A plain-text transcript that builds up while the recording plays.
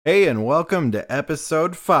Hey, and welcome to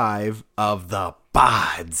episode 5 of the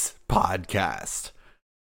Bahds podcast.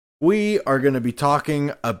 We are going to be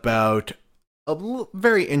talking about a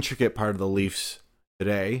very intricate part of the Leafs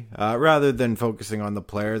today. Rather than focusing on the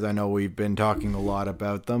players, I know we've been talking a lot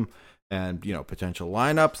about them and, potential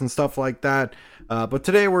lineups and stuff like that. But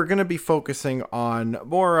today we're going to be focusing on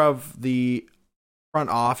more of the front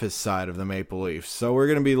office side of the Maple Leafs. So we're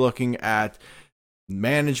going to be looking at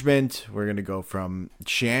management. We're going to go from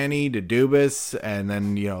Shanny to Dubas, and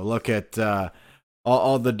then look at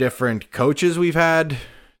all the different coaches we've had,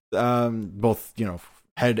 both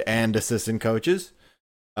head and assistant coaches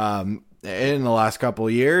in the last couple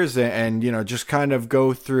of years, and just kind of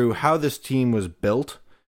go through how this team was built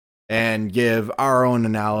and give our own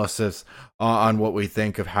analysis on what we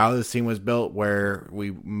think of how this team was built, where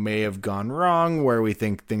we may have gone wrong, where we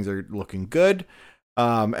think things are looking good.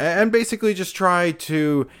 And basically just try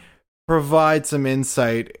to provide some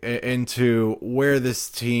insight into where this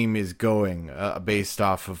team is going based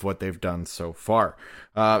off of what they've done so far.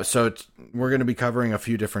 So we're going to be covering a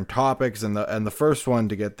few different topics, and the first one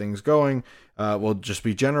to get things going will just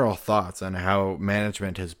be general thoughts on how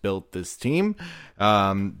management has built this team.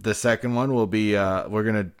 The second one will be we're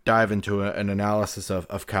going to dive into an analysis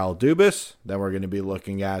of Kyle Dubas. Then we're going to be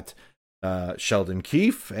looking at Sheldon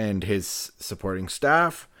Keefe and his supporting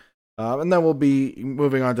staff. And then we'll be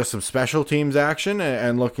moving on to some special teams action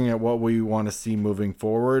and looking at what we want to see moving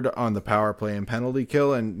forward on the power play and penalty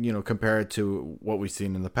kill, and compare it to what we've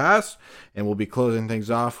seen in the past. And we'll be closing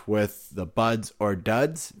things off with the Buds or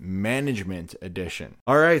Duds Management Edition.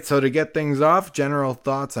 All right, so to get things off, general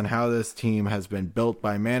thoughts on how this team has been built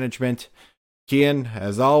by management. Kian,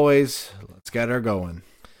 as always, let's get her going.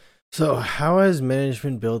 So how has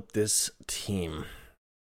management built this team?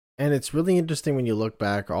 And it's really interesting when you look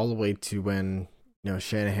back all the way to when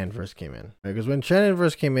Shanahan first came in. Because when Shanahan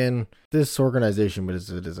first came in, this organization was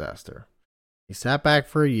a disaster. He sat back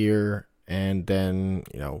for a year and then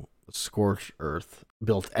scorched earth,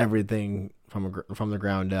 built everything from the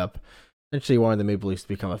ground up. Eventually, he wanted the Maple Leafs to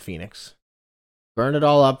become a phoenix, burn it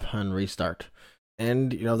all up and restart.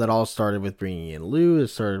 And that all started with bringing in Lou. It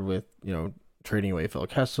started with trading away Phil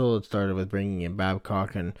Kessel. It started with bringing in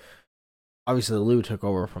Babcock, and obviously Lou took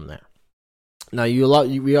over from there. Now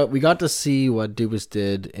we got to see what Dubas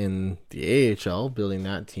did in the AHL, building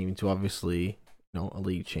that team to obviously a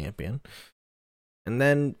league champion, and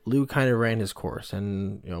then Lou kind of ran his course,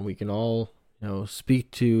 and we can all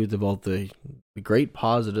speak to both the great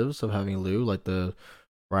positives of having Lou, like the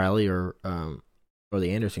Riley or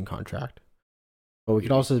the Anderson contract, but we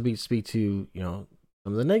can also speak to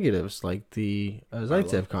some of the negatives, like the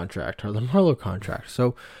Zaitsev contract or the Marlowe contract.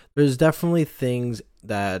 So there's definitely things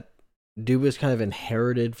that Dubas kind of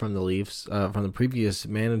inherited from the Leafs, from the previous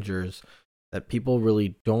managers, that people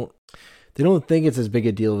really don't think it's as big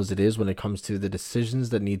a deal as it is when it comes to the decisions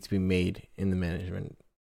that need to be made in the management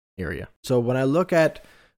area. So when I look at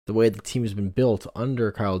the way the team has been built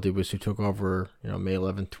under Kyle Dubas, who took over May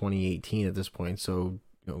 11th, 2018 at this point, so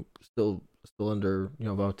still under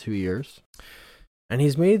about 2 years. And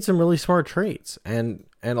he's made some really smart trades, and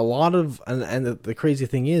a lot of the crazy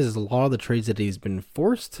thing is a lot of the trades that he's been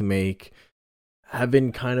forced to make have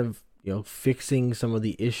been kind of fixing some of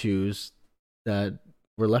the issues that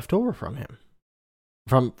were left over from him,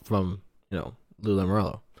 from Lou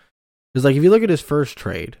Lamoriello. Because if you look at his first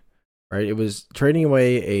trade, right, it was trading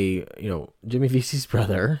away a Jimmy Vesey's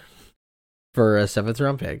brother for a 7th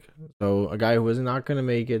round pick, so a guy who was not going to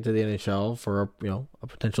make it to the NHL for a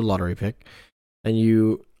potential lottery pick. And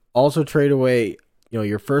you also trade away,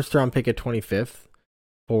 your first round pick at 25th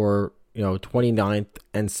for, 29th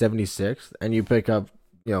and 76th. And you pick up,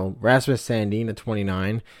 Rasmus Sandin at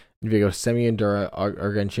 29. And you go Semyon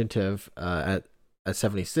Argenchitev at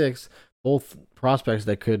 76. Both prospects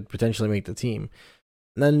that could potentially make the team.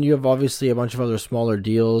 And then you have obviously a bunch of other smaller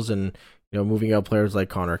deals and, moving out players like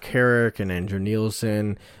Connor Carrick and Andrew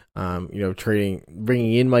Nielsen.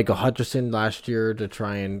 Bringing in Michael Hutcherson last year to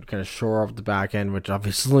try and kind of shore up the back end, which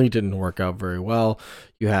obviously didn't work out very well.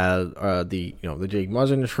 You had the Jake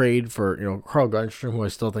Muzzin trade for Carl Gunstrom, who I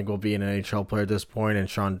still think will be an NHL player at this point, and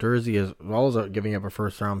Sean Dursey, as well as giving up a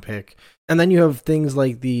 1st round pick. And then you have things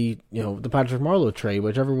like the Patrick Marleau trade,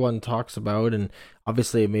 which everyone talks about, and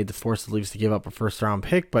obviously it made the force the Leafs to give up a 1st round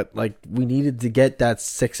pick, but we needed to get that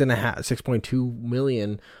 6.2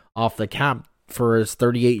 million off the cap for his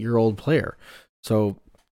 38-year-old player. So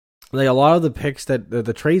a lot of the picks that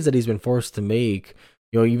the trades that he's been forced to make,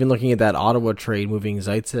 even looking at that Ottawa trade, moving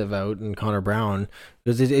Zaitsev out and Connor Brown,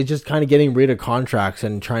 because it's just kind of getting rid of contracts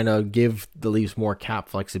and trying to give the Leafs more cap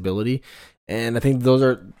flexibility. And I think those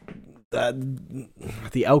are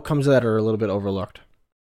the outcomes of that are a little bit overlooked.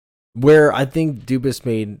 Where I think Dubas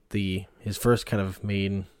made his first kind of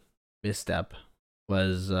main misstep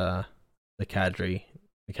was the Kadri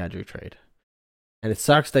trade. And it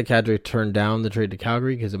sucks that Kadri turned down the trade to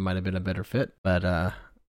Calgary because it might have been a better fit. But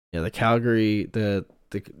the Kadri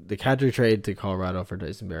trade to Colorado for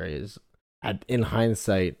Tyson Barrie is, in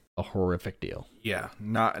hindsight, a horrific deal. Yeah,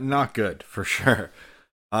 not good for sure.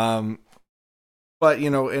 But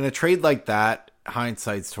in a trade like that,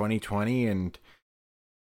 hindsight's 2020, and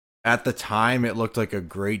at the time it looked like a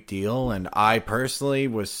great deal, and I personally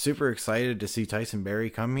was super excited to see Tyson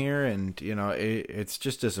Barrie come here, and it's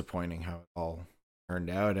just disappointing how it all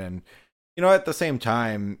turned out. And at the same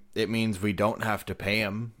time, it means we don't have to pay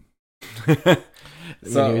him.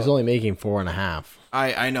 So he was only making 4.5.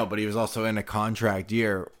 I know, but he was also in a contract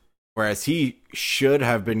year, whereas he should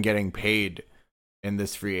have been getting paid in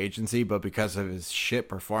this free agency, but because of his shit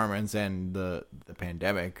performance and the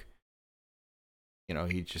pandemic,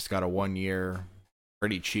 he just got a 1-year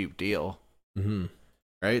pretty cheap deal. Mm-hmm.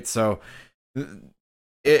 Right? So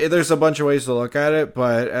there's a bunch of ways to look at it,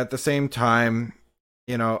 but at the same time,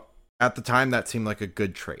 at the time that seemed like a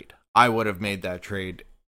good trade. I would have made that trade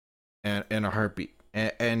in a heartbeat.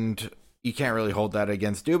 And you can't really hold that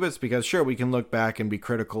against Dubas, because sure, we can look back and be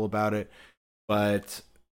critical about it, but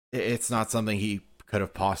it's not something he could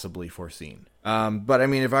have possibly foreseen. But I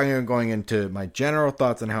mean, if I'm going into my general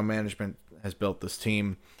thoughts on how management has built this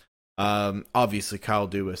team, obviously Kyle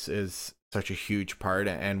Dubas is such a huge part,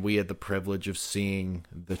 and we had the privilege of seeing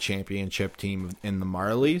the championship team in the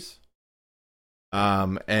Marlies.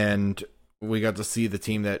 And we got to see the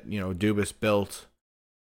team that, Dubas built,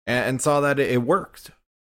 and saw that it worked.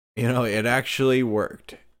 It actually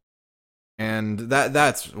worked. And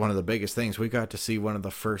that's one of the biggest things. We got to see one of the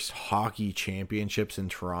first hockey championships in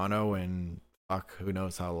Toronto in who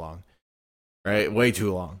knows how long. Right? Way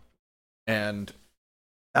too long. And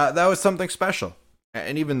that was something special.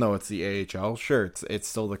 And even though it's the AHL, sure, it's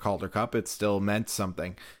still the Calder Cup. It still meant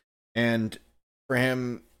something. And for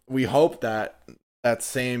him, we hope that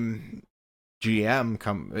same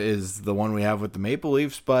GM is the one we have with the Maple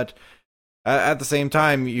Leafs. But at the same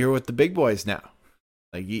time, you're with the big boys now.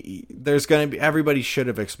 Like, there's going to be, everybody should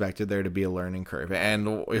have expected there to be a learning curve.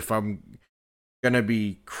 And if I'm going to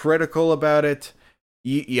be critical about it,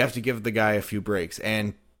 you have to give the guy a few breaks.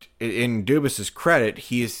 And in Dubas's credit,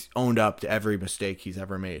 he's owned up to every mistake he's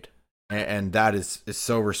ever made. And that is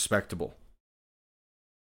so respectable.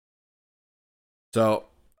 So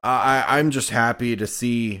I'm just happy to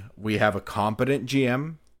see we have a competent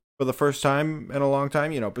GM for the first time in a long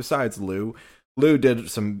time. Besides Lou. Lou did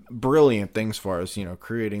some brilliant things for us,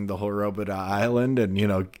 creating the whole Robota Island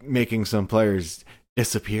and, making some players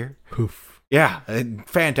disappear. Poof. Yeah,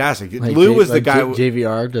 fantastic. Like Lou was the guy.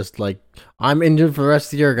 JVR just like, I'm injured for the rest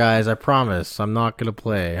of the year, guys. I promise. I'm not going to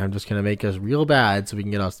play. I'm just going to make us real bad so we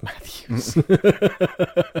can get Austin Matthews.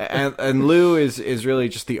 and Lou is really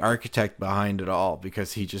just the architect behind it all,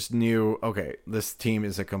 because he just knew, okay, this team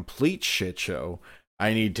is a complete shit show.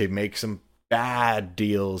 I need to make some bad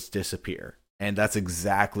deals disappear. And that's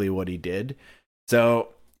exactly what he did. So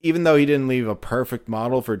even though he didn't leave a perfect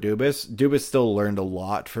model for Dubas still learned a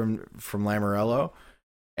lot from Lamoriello.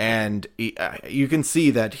 And you can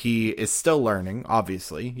see that he is still learning,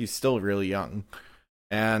 obviously. He's still really young.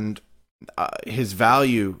 And his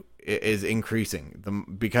value is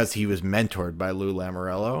increasing because he was mentored by Lou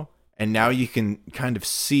Lamoriello. And now you can kind of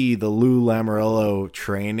see the Lou Lamoriello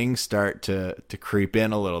training start to creep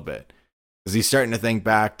in a little bit. Because he's starting to think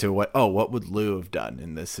back to what would Lou have done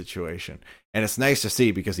in this situation? And it's nice to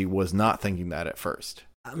see, because he was not thinking that at first.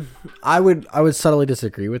 I would subtly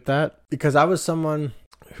disagree with that, because I was someone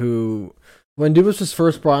who, when Dubas was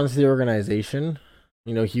first brought into the organization,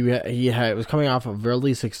 he was coming off a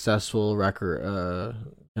really successful record,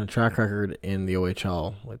 track record in the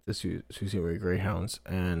OHL with the Sault Ste. Marie Greyhounds,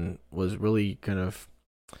 and was really kind of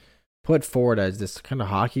put forward as this kind of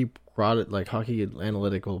hockey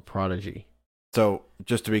analytical prodigy. So,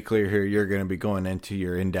 just to be clear here, you're going to be going into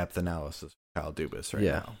your in-depth analysis of Kyle Dubas right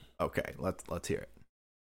now. Okay, let's hear it.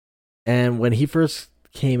 And when he first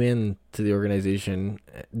came in to the organization,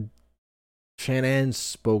 Shanahan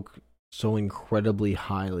spoke so incredibly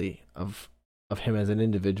highly of him as an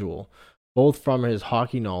individual, both from his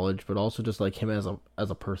hockey knowledge, but also just like him as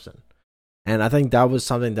a person. And I think that was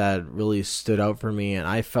something that really stood out for me, and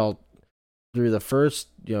I felt through the first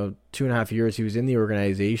 2.5 years he was in the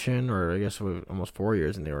organization, or I guess almost 4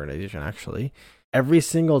 years in the organization actually, every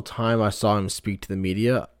single time I saw him speak to the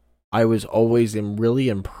media, I was always really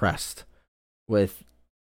impressed with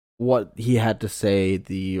what he had to say,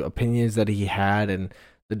 the opinions that he had, and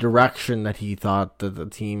the direction that he thought that the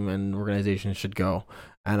team and organization should go.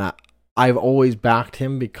 And I've always backed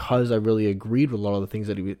him because I really agreed with a lot of the things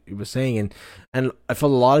that he was saying. And I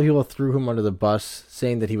felt a lot of people threw him under the bus,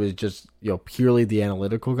 saying that he was just, purely the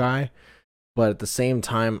analytical guy. But at the same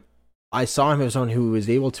time, I saw him as someone who was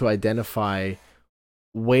able to identify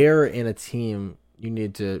where in a team you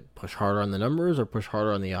need to push harder on the numbers or push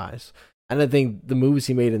harder on the eyes. And I think the moves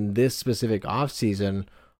he made in this specific offseason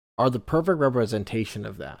are the perfect representation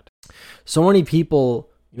of that. So many people,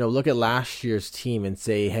 look at last year's team and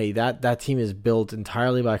say, hey, that team is built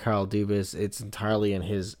entirely by Kyle Dubas. It's entirely in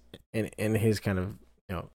his kind of,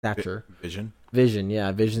 stature. Vision,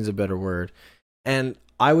 yeah, vision's a better word. And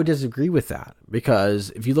I would disagree with that,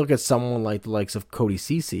 because if you look at someone like the likes of Cody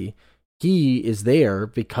Ceci, he is there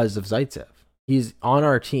because of Zaitsev. He's on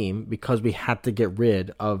our team because we had to get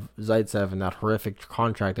rid of Zaitsev and that horrific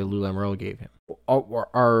contract that Lou Lamoriello gave him.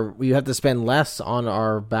 We have to spend less on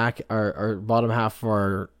our bottom half of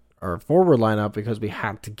our forward lineup because we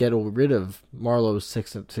had to get rid of Marlowe's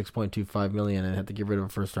 $6.25 million and had to get rid of a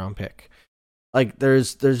first round pick. Like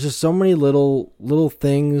there's just so many little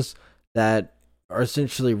things that are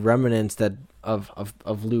essentially remnants of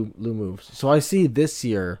Lou moves. So I see this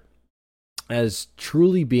year as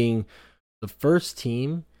truly being the first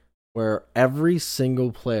team where every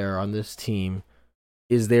single player on this team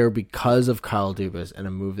is there because of Kyle Dubas and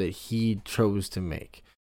a move that he chose to make.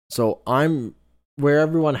 So I'm where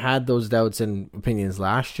everyone had those doubts and opinions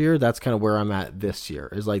last year. That's kind of where I'm at this year.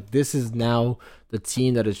 Is like, this is now the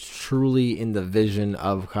team that is truly in the vision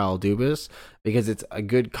of Kyle Dubas, because it's a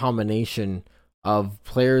good combination of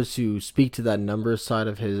players who speak to that numbers side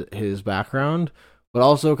of his background, but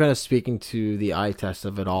also kind of speaking to the eye test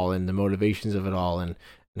of it all and the motivations of it all, and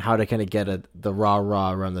how to kind of get the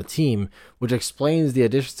rah-rah around the team, which explains the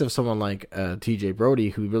additions of someone like TJ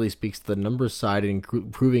Brody, who really speaks to the numbers side and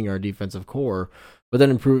improving our defensive core, but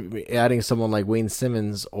then adding someone like Wayne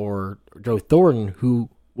Simmons or Joe Thornton, who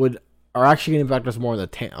are actually going to impact us more on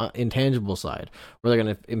the intangible side, where they're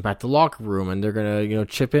going to impact the locker room, and they're going to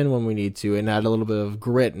chip in when we need to, and add a little bit of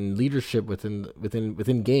grit and leadership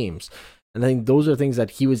within games. And I think those are things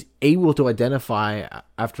that he was able to identify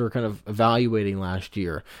after kind of evaluating last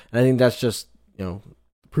year. And I think that's just,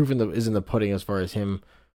 proof is in the pudding as far as him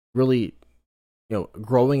really,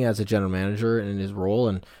 growing as a general manager and in his role,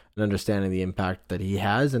 and understanding the impact that he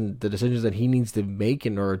has and the decisions that he needs to make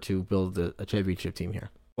in order to build a championship team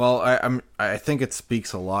here. Well, I think it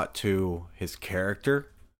speaks a lot to his character,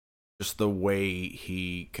 just the way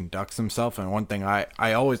he conducts himself. And one thing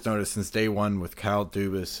I always noticed since day one with Kyle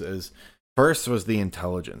Dubas is, first was the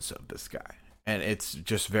intelligence of this guy. And it's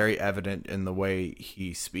just very evident in the way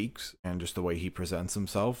he speaks and just the way he presents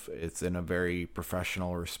himself. It's in a very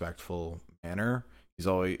professional, respectful manner.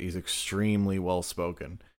 He's extremely well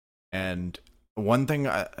spoken. And one thing,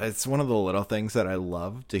 it's one of the little things that I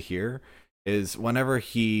love to hear, is whenever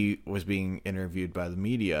he was being interviewed by the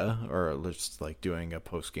media, or just like doing a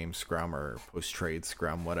post-game scrum or post-trade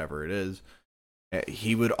scrum, whatever it is,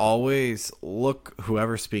 he would always look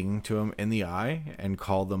whoever's speaking to him in the eye and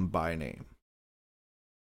call them by name.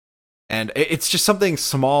 And it's just something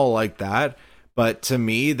small like that, but to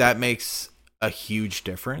me, that makes a huge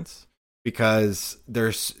difference, because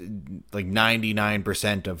there's like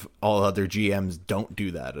 99% of all other GMs don't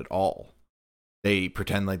do that at all. They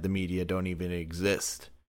pretend like the media don't even exist.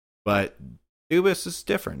 But Dubas is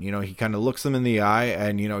different. He kind of looks them in the eye,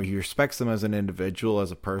 and, he respects them as an individual, as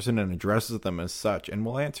a person, and addresses them as such, and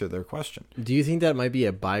will answer their question. Do you think that might be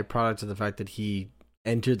a byproduct of the fact that he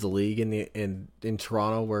entered the league in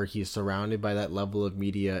Toronto, where he's surrounded by that level of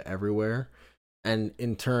media everywhere? And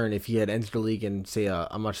in turn, if he had entered the league in, say,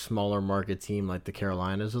 a much smaller market team like the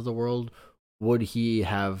Carolinas of the world, would he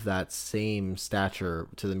have that same stature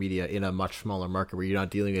to the media in a much smaller market where you're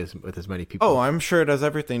not dealing with as many people? Oh, I'm sure it has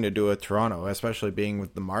everything to do with Toronto, especially being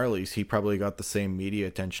with the Marlies. He probably got the same media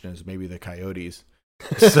attention as maybe the Coyotes.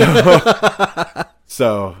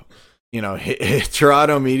 So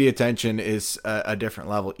Toronto media attention is a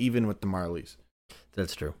different level, even with the Marlies.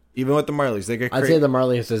 That's true. Even with the Marlies, they get. I'd say the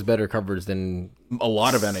Marlies has better coverage than a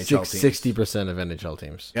lot of NHL teams. 60% of NHL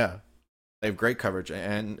teams. Yeah. They have great coverage,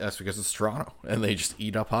 and that's because it's Toronto, and they just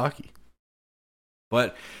eat up hockey.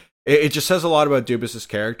 But it just says a lot about Dubas'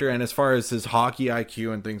 character, and as far as his hockey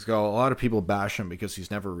IQ and things go, a lot of people bash him because he's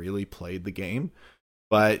never really played the game.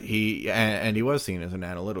 But he was seen as an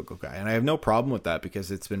analytical guy, and I have no problem with that, because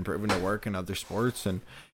it's been proven to work in other sports, and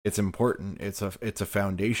it's important. It's a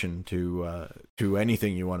foundation to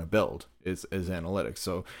anything you want to build is analytics.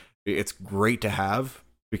 So it's great to have,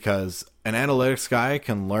 because an analytics guy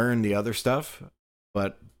can learn the other stuff,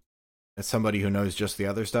 but as somebody who knows just the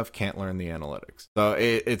other stuff can't learn the analytics. So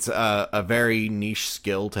it's a very niche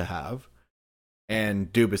skill to have,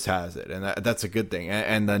 and Dubas has it, and that's a good thing.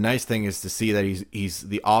 And the nice thing is to see that he's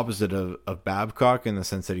the opposite of Babcock in the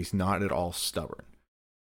sense that he's not at all stubborn.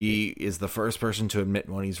 He is the first person to admit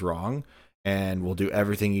when he's wrong, and will do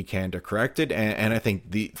everything he can to correct it. And I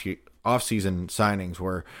think the off-season signings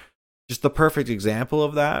were just the perfect example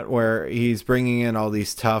of that, where he's bringing in all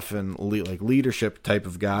these tough and leadership type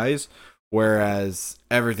of guys, whereas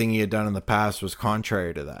everything he had done in the past was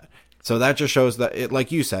contrary to that. So that just shows that,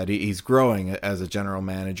 like you said, he's growing as a general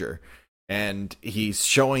manager, and he's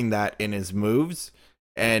showing that in his moves,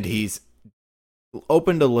 and he's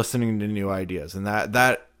open to listening to new ideas, and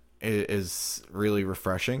that is really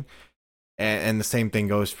refreshing. And the same thing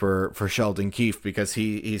goes for Sheldon Keefe, because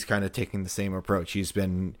he's kind of taking the same approach. He's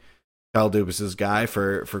been Kyle Dubas's guy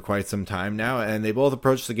for quite some time now, and they both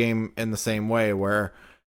approach the game in the same way, where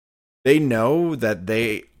they know that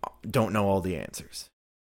they don't know all the answers.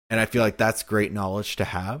 And I feel like that's great knowledge to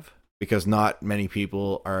have, because not many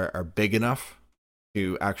people are big enough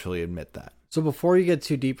to actually admit that. So before you get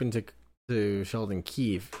too deep into Sheldon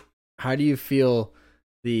Keefe, how do you feel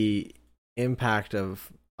the impact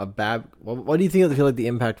of what do you feel like the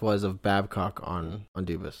impact was of Babcock on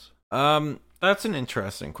Dubas? That's an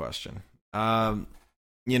interesting question.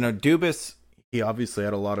 Dubas, he obviously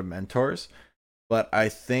had a lot of mentors, but I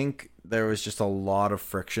think there was just a lot of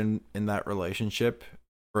friction in that relationship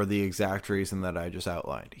for the exact reason that I just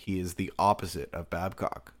outlined. He is the opposite of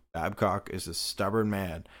Babcock. Babcock is a stubborn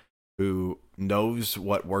man who knows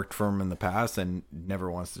what worked for him in the past and never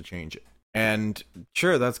wants to change it. And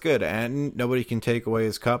sure, that's good. And nobody can take away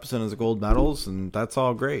his cups and his gold medals, and that's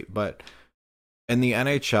all great. But in the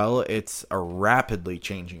NHL, it's a rapidly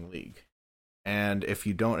changing league. And if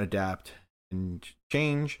you don't adapt and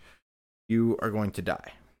change, you are going to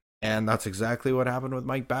die. And that's exactly what happened with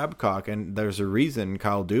Mike Babcock. And there's a reason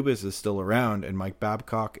Kyle Dubas is still around and Mike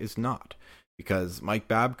Babcock is not. Because Mike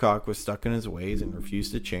Babcock was stuck in his ways and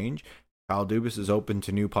refused to change. Kyle Dubas is open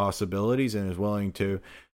to new possibilities and is willing to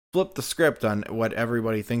flip the script on what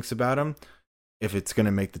everybody thinks about him if it's going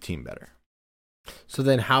to make the team better. So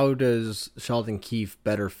then how does Sheldon Keefe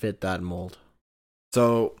better fit that mold?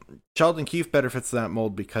 So Sheldon Keefe better fits that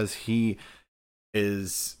mold because he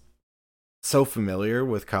is so familiar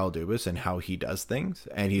with Kyle Dubas and how he does things,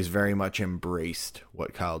 and he's very much embraced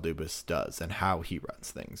what Kyle Dubas does and how he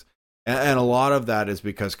runs things. And a lot of that is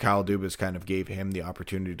because Kyle Dubas kind of gave him the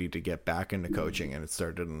opportunity to get back into coaching, and it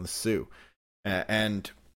started in the Sioux. And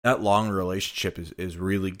that long relationship is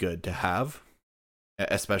really good to have,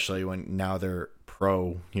 especially when now they're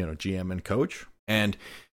pro, GM and coach. And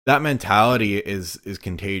that mentality is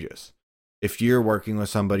contagious. If you're working with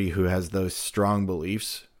somebody who has those strong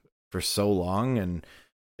beliefs for so long and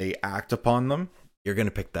they act upon them, you're going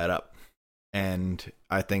to pick that up. And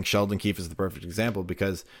I think Sheldon Keefe is the perfect example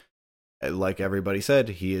because, like everybody said,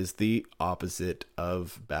 he is the opposite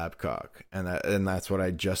of Babcock. And that's what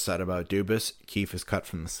I just said about Dubas. Keefe is cut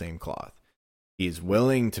from the same cloth. He's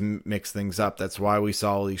willing to mix things up. That's why we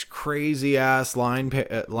saw all these crazy ass line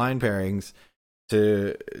pairings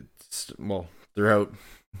throughout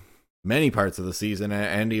many parts of the season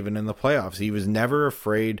and even in the playoffs. He was never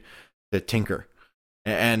afraid to tinker.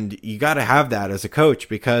 And you got to have that as a coach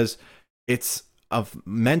because it's a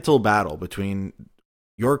mental battle between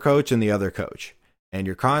your coach and the other coach. And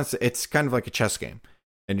it's kind of like a chess game.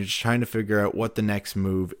 And you're just trying to figure out what the next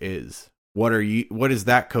move is. What is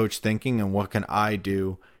that coach thinking, and what can I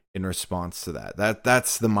do in response to that?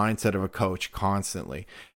 That's the mindset of a coach constantly.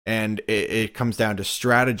 And it comes down to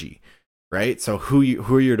strategy, right? So who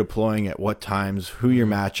you're deploying at what times, who your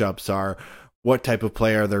matchups are, what type of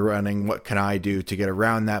play are they running, what can I do to get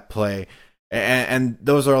around that play? And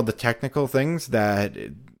those are all the technical things that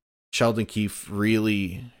Sheldon Keefe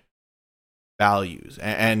really values,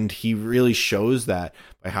 and he really shows that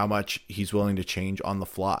by how much he's willing to change on the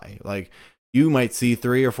fly. Like, you might see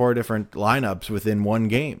 3 or 4 different lineups within one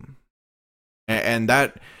game, and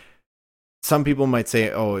that some people might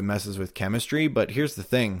say, oh, it messes with chemistry. But here's the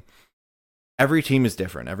thing: every team is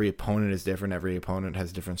different, every opponent is different, every opponent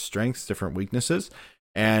has different strengths, different weaknesses,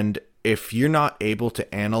 and if you're not able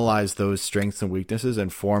to analyze those strengths and weaknesses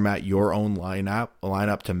and format your own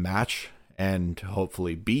lineup to match and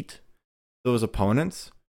hopefully beat those opponents,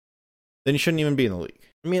 then you shouldn't even be in the league.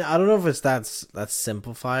 I mean, I don't know if it's that's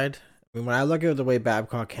simplified. I mean, when I look at the way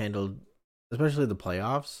Babcock handled, especially the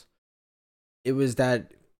playoffs, it was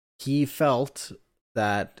that he felt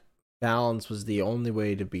that balance was the only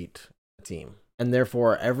way to beat a team. And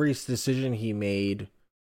therefore, every decision he made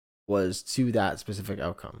was to that specific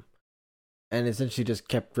outcome. and essentially just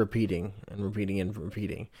kept repeating and repeating and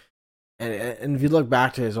repeating. And if you look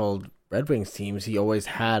back to his old Red Wings teams, he always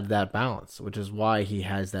had that balance, which is why he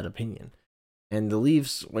has that opinion. And the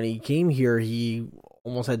Leafs, when he came here, he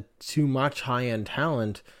almost had too much high-end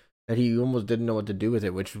talent that he almost didn't know what to do with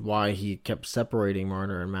it, which is why he kept separating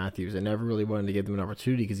Marner and Matthews and never really wanted to give them an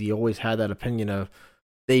opportunity, because he always had that opinion of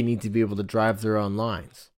they need to be able to drive their own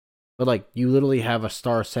lines. But, like, you literally have a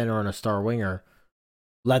star center and a star winger.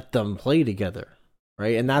 Let them play together,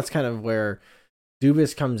 right? And that's kind of where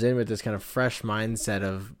Dubas comes in with this kind of fresh mindset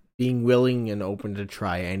of being willing and open to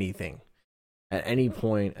try anything at any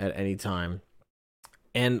point, at any time.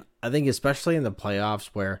 And I think especially in the playoffs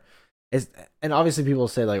where and obviously people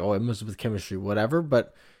say like, oh, it moves with chemistry, whatever,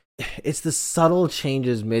 but it's the subtle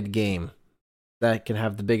changes mid-game that can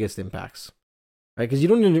have the biggest impacts, right? Because you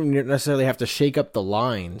don't necessarily have to shake up the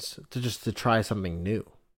lines to try something new,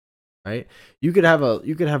 right? You could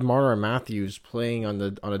have Marner and Matthews playing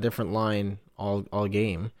on a different line all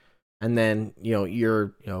game, and then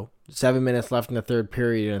you're 7 minutes left in the third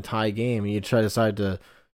period in a tie game, and you decide to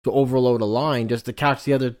overload a line just to catch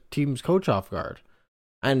the other team's coach off guard.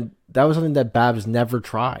 And that was something that Babs never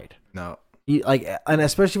tried. No. And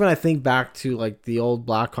especially when I think back to like the old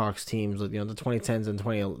Blackhawks teams, like, the 2010s and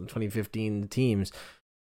 2015 teams,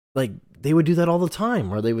 like they would do that all the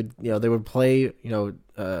time, where they would play, Kane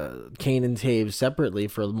and Taves separately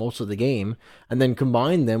for most of the game and then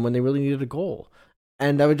combine them when they really needed a goal.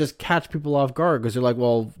 And that would just catch people off guard because they're like,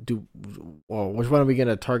 which one are we going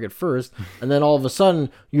to target first? And then all of a sudden,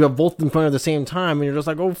 you have both in front at the same time, and you're just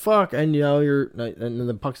like, oh, fuck. And, and then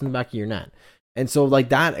the puck's in the back of your net. And so, like,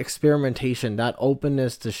 that experimentation, that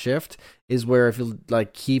openness to shift is where I feel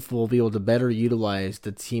like Keefe will be able to better utilize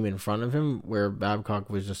the team in front of him, where Babcock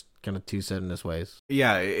was just kind of too set in his ways.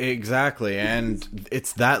 Yeah, exactly. And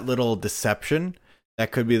it's that little deception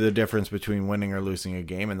that could be the difference between winning or losing a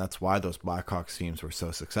game, and that's why those Blackhawks teams were so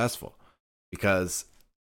successful, because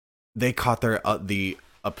they caught the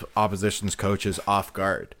opposition's coaches off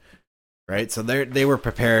guard, right? So they were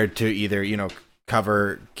prepared to either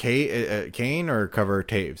cover Kane or cover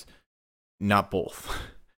Taves, not both.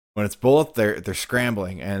 When it's both, they're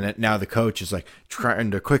scrambling, and now the coach is like trying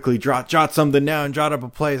to quickly jot something down, jot up a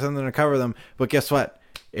play, something to cover them. But guess what?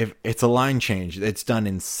 If it's a line change, it's done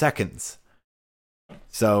in seconds.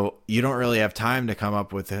 So you don't really have time to come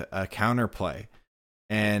up with a counter play,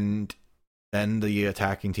 and then the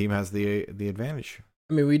attacking team has the advantage.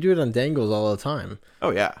 I mean, we do it on dangles all the time.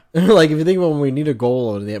 Oh yeah, like if you think about when we need a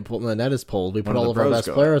goal and the net is pulled, we put all of our best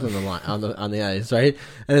players on the line on the ice, right?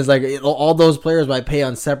 And it's like all those players might play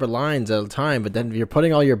on separate lines at a time, but then if you're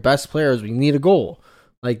putting all your best players, we need a goal.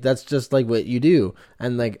 Like that's just like what you do,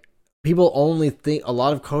 and like people only think, a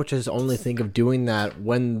lot of coaches only think of doing that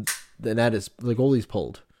when the net is, the goalie's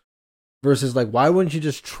pulled, versus like, why wouldn't you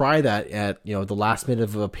just try that at the last minute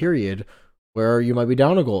of a period where you might be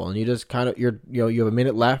down a goal and you just kind of you have a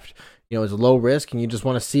minute left, it's a low risk and you just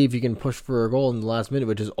want to see if you can push for a goal in the last minute,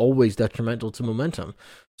 which is always detrimental to momentum.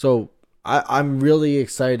 So I'm really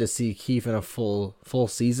excited to see Keefe in a full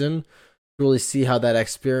season, really see how that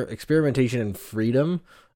experimentation and freedom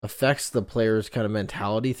affects the players' kind of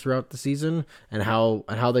mentality throughout the season and how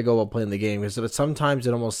they go about playing the game. Because sometimes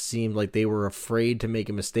it almost seemed like they were afraid to make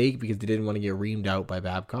a mistake because they didn't want to get reamed out by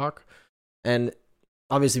Babcock. And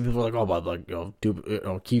obviously people are like, oh, but like,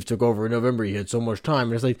 Keefe took over in November. He had so much time.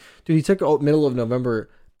 And it's like, dude, he took out middle of November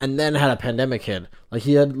and then had a pandemic hit. Like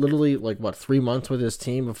he had literally 3 months with his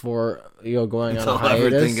team before going on a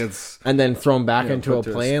hiatus, and then thrown back into a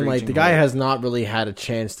plan. Like the guy has not really had a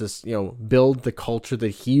chance to build the culture that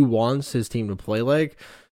he wants his team to play like.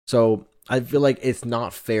 So I feel like it's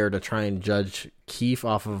not fair to try and judge Keefe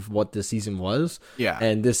off of what this season was. Yeah,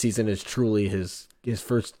 and this season is truly his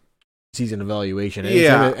first season evaluation.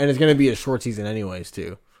 And it's going to be a short season anyways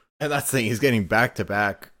too. And that's the thing, he's getting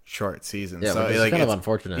back-to-back short seasons. Yeah, so it's kind of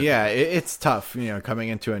unfortunate. Yeah, it's tough, coming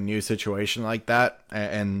into a new situation like that,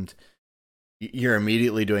 and you're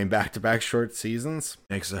immediately doing back-to-back short seasons.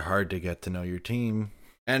 Makes it hard to get to know your team.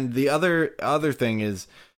 And the other thing is,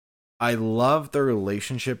 I love the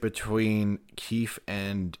relationship between Keefe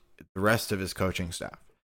and the rest of his coaching staff.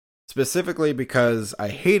 Specifically because I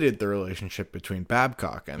hated the relationship between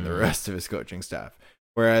Babcock and the rest of his coaching staff.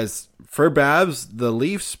 Whereas for Babs, the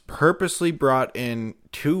Leafs purposely brought in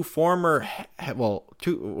two former head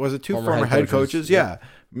coaches? Yeah.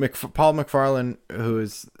 Paul McFarland, who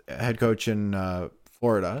is head coach in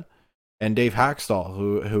Florida, and Dave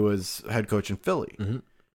Hackstall, who was head coach in Philly. Mm-hmm.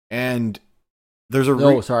 And there's a...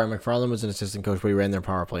 McFarland was an assistant coach, but he ran their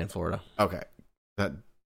power play in Florida. Okay.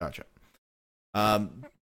 Gotcha.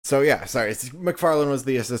 So yeah, sorry. McFarland was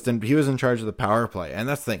the assistant. He was in charge of the power play, and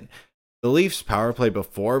that's the thing. The Leafs' power play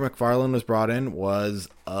before McFarland was brought in was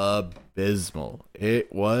abysmal.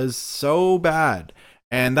 It was so bad,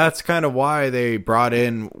 and that's kind of why they brought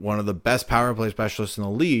in one of the best power play specialists in the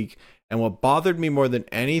league. And what bothered me more than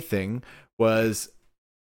anything was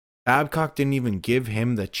Babcock didn't even give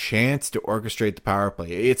him the chance to orchestrate the power play.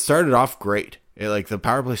 It started off great. The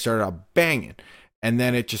power play started off banging, and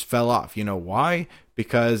then it just fell off. You know why?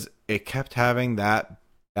 Because it kept having that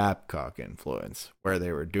Babcock influence where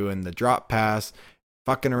they were doing the drop pass,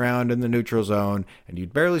 fucking around in the neutral zone, and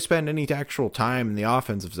you'd barely spend any actual time in the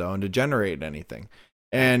offensive zone to generate anything.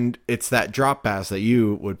 And it's that drop pass that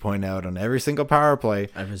you would point out on every single power play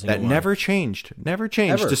that never changed, ever.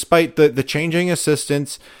 Despite the changing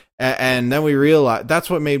assistants. And then we realized, that's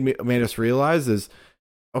what made us realize is,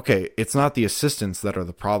 okay, it's not the assistants that are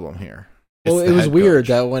the problem here. Well, it was weird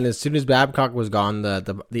that when as soon as Babcock was gone,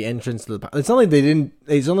 the entrance to the it's not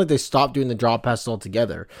like they stopped doing the drop pass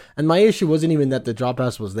altogether. And my issue wasn't even that the drop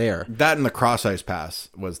pass was there. That and the cross ice pass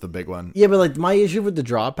was the big one. Yeah, but like my issue with the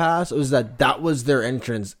drop pass was that was their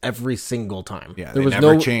entrance every single time. Yeah, there was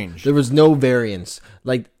never changed. There was no variance.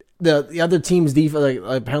 Like the other team's defense,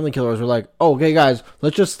 like penalty killers, were like, "Oh, okay, guys,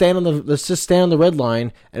 let's just stand on the red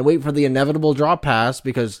line and wait for the inevitable drop pass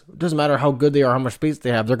because it doesn't matter how good they are, how much space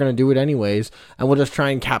they have, they're going to do it anyways, and we'll just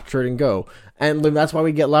try and capture it and go." And that's why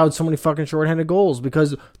we get allowed so many fucking shorthanded goals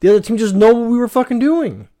because the other team just know what we were fucking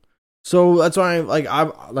doing. So that's why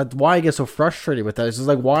that's why I get so frustrated with that. It's just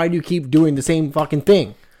like, why do you keep doing the same fucking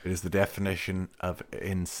thing? It is the definition of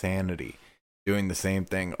insanity. Doing the same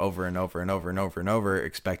thing over and over and over and over and over,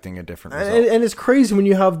 expecting a different result. And it's crazy when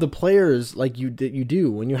you have the players like you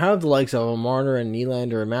do. When you have the likes of a Marner and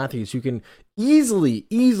Nylander and Matthews, who can easily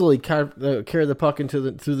carry the puck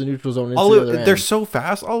through the neutral zone. They're so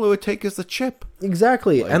fast. All it would take is the chip.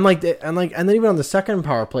 Exactly, and then even on the second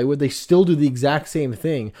power play, would they still do the exact same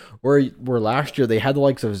thing? Where last year they had the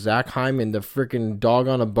likes of Zach Hyman, the freaking dog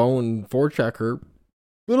on a bone forechecker.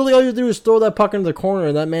 Literally, all you do is throw that puck into the corner,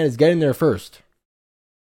 and that man is getting there first.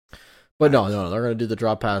 But no, they're going to do the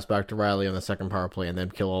drop pass back to Riley on the second power play, and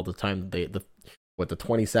then kill all the time. The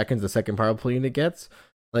 20 seconds the second power play unit gets.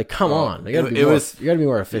 Like, come on, you got to be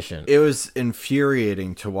more efficient. It was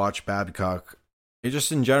infuriating to watch Babcock,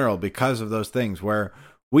 just in general, because of those things where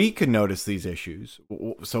we could notice these issues.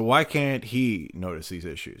 So why can't he notice these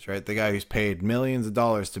issues? Right, the guy who's paid millions of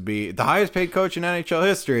dollars to be the highest paid coach in NHL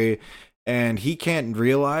history. And he can't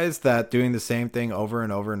realize that doing the same thing over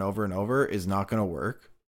and over and over and over is not going to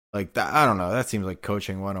work. Like that, I don't know. That seems like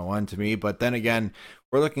coaching 101 to me. But then again,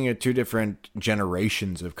 we're looking at two different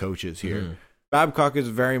generations of coaches here. Mm-hmm. Babcock is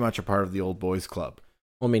very much a part of the old boys club.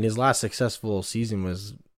 Well, I mean, his last successful season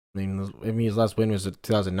was, his last win was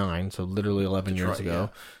 2009, so literally 11 years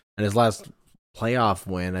ago. Yeah. And his last playoff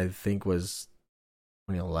win, I think, was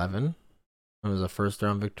 2011. It was a first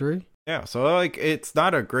round victory. Yeah, so like it's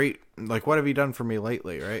not a great like what have you done for me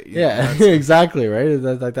lately, right? Yeah, exactly, right.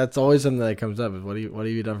 That's always something that comes up. Is what have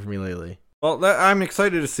you done for me lately? Well, I'm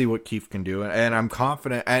excited to see what Keefe can do, and I'm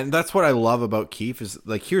confident. And that's what I love about Keefe is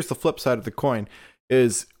like here's the flip side of the coin: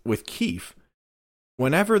 is with Keefe,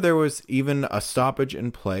 whenever there was even a stoppage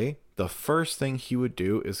in play, the first thing he would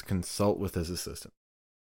do is consult with his assistant.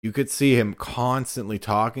 You could see him constantly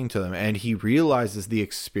talking to them, and he realizes the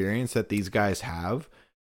experience that these guys have.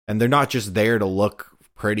 And they're not just there to look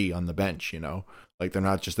pretty on the bench, like they're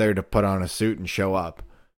not just there to put on a suit and show up.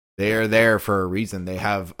 They are there for a reason. They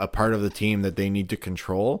have a part of the team that they need to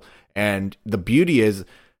control. And the beauty is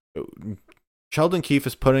Sheldon Keefe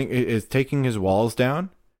is taking his walls down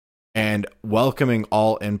and welcoming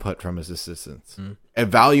all input from his assistants,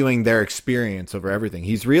 valuing their experience over everything.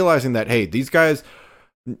 He's realizing that, hey, these guys,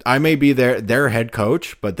 I may be their head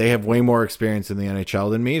coach, but they have way more experience in the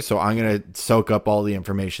NHL than me, so I'm going to soak up all the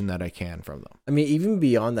information that I can from them. I mean, even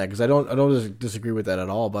beyond that, because I don't disagree with that at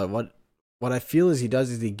all, but what I feel is he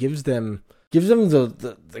gives them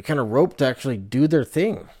the kind of rope to actually do their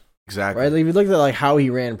thing. Exactly. Right? Like, if you look at like how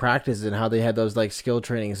he ran practices and how they had those like skill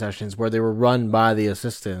training sessions where they were run by the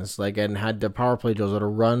assistants, like, and had the power play drills that are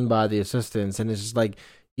run by the assistants, and it's just like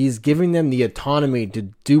he's giving them the autonomy to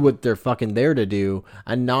do what they're fucking there to do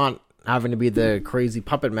and not having to be the crazy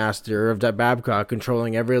puppet master of that Babcock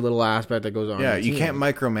controlling every little aspect that goes on. Yeah, you can't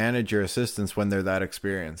micromanage your assistants when they're that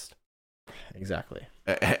experienced. Exactly.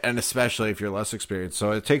 And especially if you're less experienced.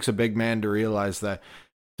 So it takes a big man to realize that,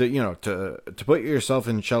 to put yourself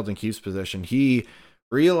in Sheldon Keefe's position, he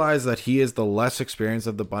realized that he is the less experienced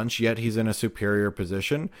of the bunch, yet he's in a superior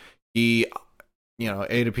position. He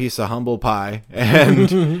ate a piece of humble pie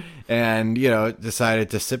and decided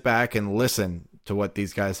to sit back and listen to what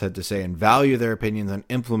these guys had to say and value their opinions and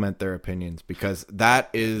implement their opinions, because that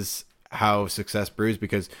is how success brews.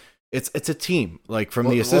 Because it's a team, like from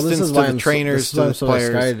the assistants to the trainers to the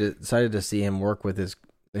players. Excited to see him work with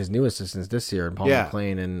his new assistants this year, Paul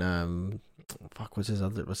McLean and what's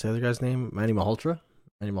the other guy's name? Manny Malhotra.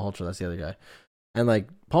 That's the other guy. And like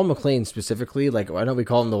Paul McLean specifically, like I know we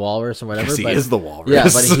call him the Walrus or whatever. Yes, he is the Walrus. Yeah,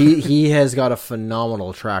 but he has got a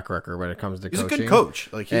phenomenal track record when it comes to coaching. He's a good coach.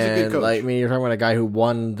 Like he's a good coach. Like, I mean, you're talking about a guy who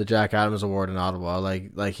won the Jack Adams Award in Ottawa.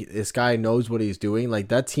 Like this guy knows what he's doing. Like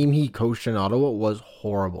that team he coached in Ottawa was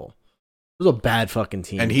horrible. It was a bad fucking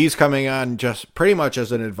team. And he's coming on just pretty much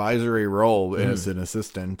as an advisory role as an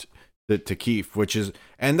assistant to Keefe,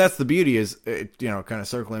 and that's the beauty is, kind of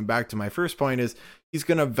circling back to my first point, is he's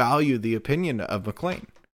going to value the opinion of McLean.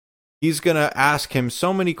 He's going to ask him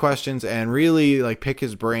so many questions and really like pick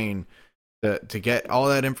his brain to get all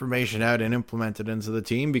that information out and implement it into the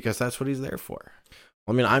team, because that's what he's there for.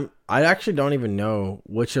 I mean, I actually don't even know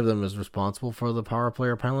which of them is responsible for the power play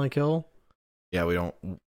or penalty kill. Yeah, we don't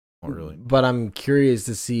really. But I'm curious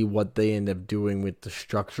to see what they end up doing with the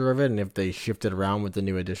structure of it and if they shift it around with the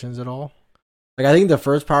new additions at all. Like, I think the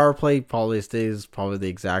first power play probably stays the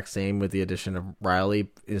exact same with the addition of Riley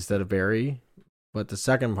instead of Barry. But the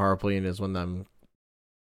second power play unit is one that I'm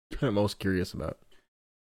kind of most curious about.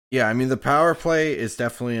 Yeah, I mean, the power play is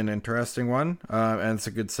definitely an interesting one. And it's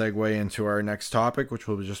a good segue into our next topic, which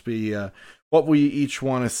will just be what we each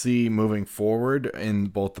want to see moving forward in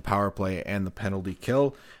both the power play and the penalty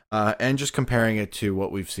kill. And just comparing it to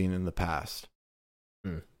what we've seen in the past.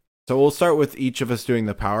 So we'll start with each of us doing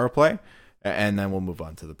the power play, and then we'll move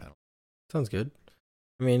on to the penalty. Sounds good.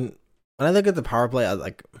 I mean, when I look at the power play,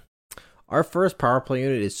 our first power play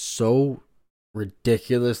unit is so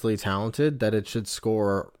ridiculously talented that it should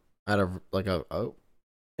score at an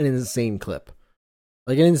insane clip.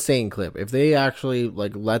 Like an insane clip. If they actually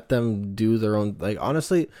let them do their own,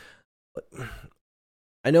 honestly,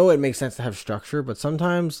 I know it makes sense to have structure, but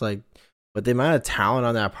sometimes with the amount of talent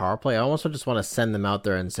on that power play, I almost just want to send them out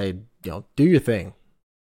there and say, do your thing.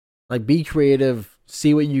 Like, be creative,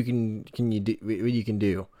 see what you can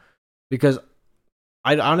do. Because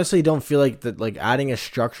I honestly don't feel like that. Like, adding a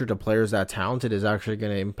structure to players that talented is actually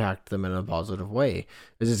going to impact them in a positive way.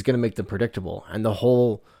 Because it's going to make them predictable, and the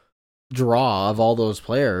whole draw of all those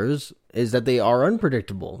players is that they are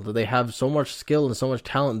unpredictable, that they have so much skill and so much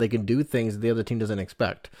talent, they can do things that the other team doesn't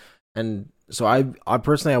expect. And so I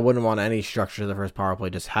personally, I wouldn't want any structure to the first power play.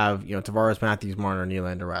 Just have, Tavares, Matthews, Marner,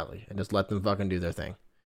 Nylander, Riley, and just let them fucking do their thing.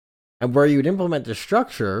 And where you'd implement the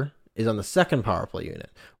structure is on the second power play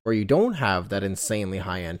unit, where you don't have that insanely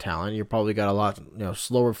high-end talent. You're probably got a lot,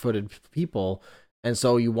 slower-footed people, and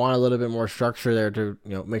so you want a little bit more structure there to,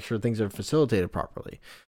 make sure things are facilitated properly.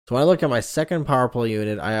 So when I look at my second power play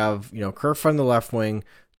unit, I have, Kerf on the left wing,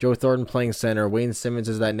 Joe Thornton playing center, Wayne Simmons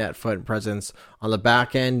is that net foot presence. On the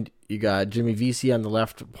back end, you got Jimmy Vesey on the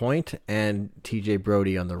left point and TJ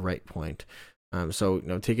Brody on the right point. So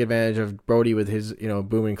take advantage of Brody with his,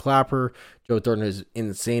 booming clapper. Joe Thornton has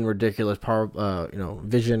insane, ridiculous power,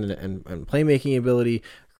 vision and playmaking ability,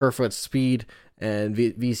 Kerfoot's speed, and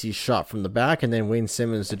Vesey's shot from the back, and then Wayne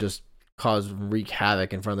Simmons to just wreak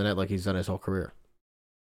havoc in front of the net like he's done his whole career.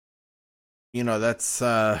 That's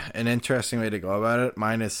an interesting way to go about it.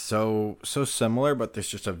 Mine is so similar, but there's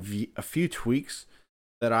just a few tweaks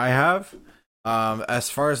that I have. As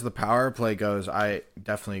far as the power play goes, I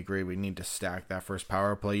definitely agree we need to stack that first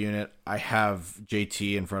power play unit. I have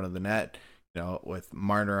JT in front of the net, with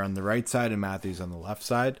Marner on the right side and Matthews on the left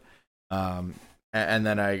side. And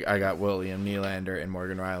then I got William Nylander and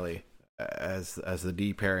Morgan Riley as the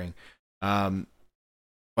D pairing.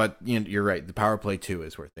 But you're right. The power play 2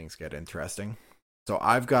 is where things get interesting. So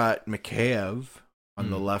I've got Mikheyev on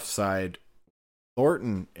the left side,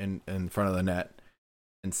 Thornton in front of the net,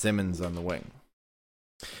 and Simmons on the wing.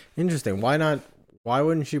 Interesting. Why not? Why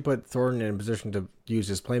wouldn't you put Thornton in a position to use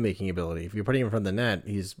his playmaking ability? If you're putting him in front of the net,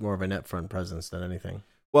 he's more of a net front presence than anything.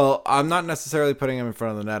 Well, I'm not necessarily putting him in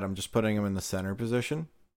front of the net. I'm just putting him in the center position.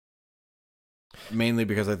 Mainly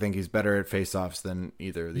because I think he's better at faceoffs than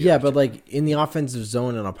either of the other but two. in the offensive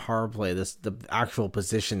zone in a power play, the actual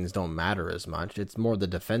positions don't matter as much. It's more the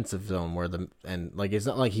defensive zone it's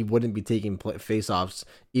not like he wouldn't be taking faceoffs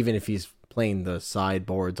even if he's playing the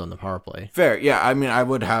sideboards on the power play. Fair, yeah. I mean, I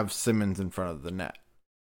would have Simmons in front of the net.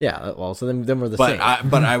 Yeah, well, so then we're the same.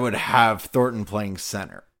 But I would have Thornton playing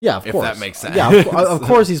center. Yeah, of course. If that makes sense. Yeah, of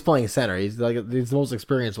course he's playing center. He's the most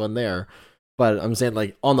experienced one there. But I'm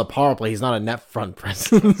saying, on the power play, he's not a net front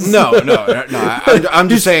presence. No. I'm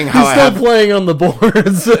just saying how he's still playing on the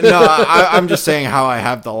boards. I'm just saying how I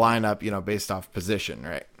have the lineup, based off position,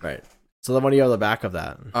 right? Right. So then what do you have on the back of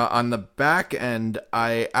that? On the back end,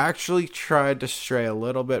 I actually tried to stray a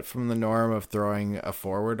little bit from the norm of throwing a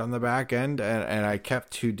forward on the back end, and I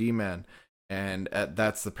kept 2 D-men, and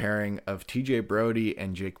that's the pairing of TJ Brody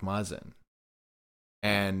and Jake Muzzin.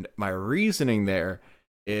 And my reasoning there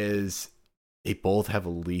is they both have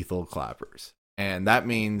lethal clappers, and that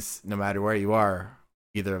means no matter where you are,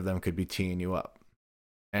 either of them could be teeing you up.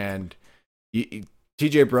 And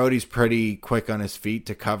TJ Brody's pretty quick on his feet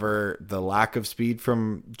to cover the lack of speed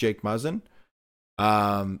from Jake Muzzin.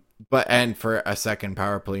 And for a second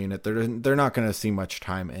power play unit, they're not going to see much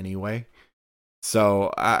time anyway.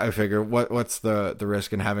 So I figure what's the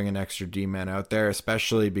risk in having an extra D-man out there,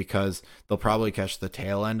 especially because they'll probably catch the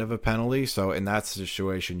tail end of a penalty. So in that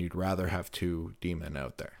situation, you'd rather have 2 D-men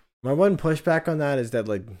out there. My one pushback on that is that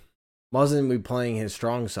like Muzzin will be playing his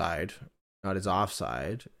strong side, not his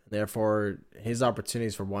offside. Therefore, his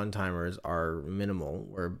opportunities for one-timers are minimal,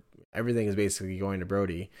 where everything is basically going to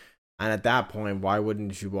Brody. And at that point, why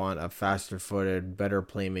wouldn't you want a faster-footed, better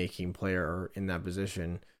playmaking player in that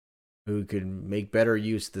position who could make better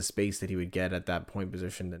use of the space that he would get at that point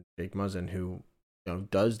position than Jake Muzzin, who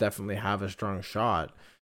does definitely have a strong shot,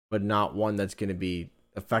 but not one that's going to be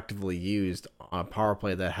effectively used on a power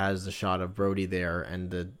play that has the shot of Brody there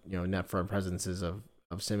and the net front presences of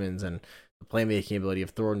Simmons and the playmaking ability of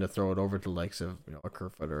Thornton to throw it over to the likes of a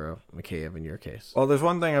Kerfoot or a McCabe in your case. Well, there's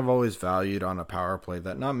one thing I've always valued on a power play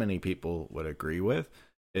that not many people would agree with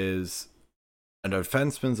is a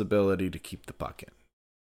defenseman's ability to keep the puck in.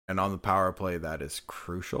 And on the power play, that is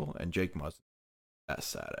crucial. And Jake Muzzin is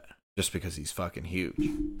best at it, just because he's fucking huge.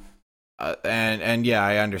 And yeah,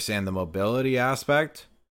 I understand the mobility aspect,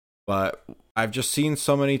 but I've just seen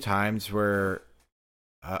so many times where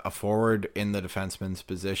a forward in the defenseman's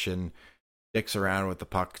position dicks around with the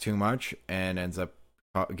puck too much and ends up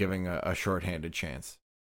giving a shorthanded chance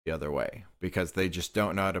the other way because they just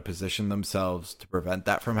don't know how to position themselves to prevent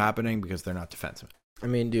that from happening because they're not defensemen. I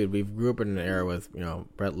mean, dude, we grew up in an era with,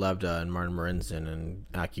 Brett Levda and Martin Marinson and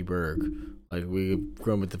Aki Berg. Like, we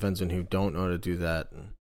grew up with defensemen who don't know how to do that.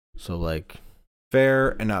 So, like...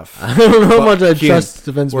 Fair enough. I don't know how much I trust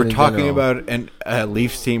defensemen. We're talking about a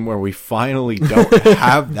Leafs team where we finally don't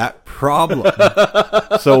have that problem.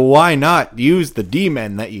 So why not use the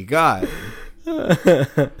D-men that you got?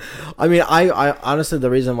 I mean, I honestly, the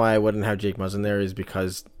reason why I wouldn't have Jake Muzzin there is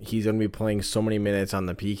because he's going to be playing so many minutes on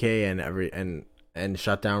the PK and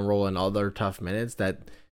shutdown roll and other tough minutes that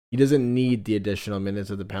he doesn't need the additional minutes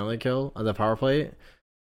of the penalty kill on the power play.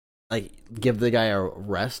 Like, give the guy a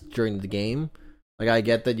rest during the game. Like, I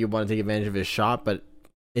get that you want to take advantage of his shot, but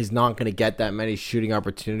he's not going to get that many shooting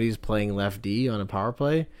opportunities playing left D on a power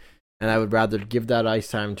play. And I would rather give that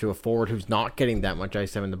ice time to a forward who's not getting that much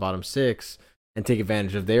ice time in the bottom 6 and take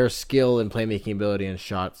advantage of their skill and playmaking ability and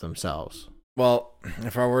shots themselves. Well,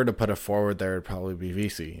 if I were to put a forward there, it'd probably be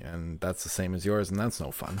VC, and that's the same as yours, and that's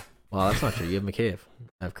no fun. Well, that's not true. You have McCabe.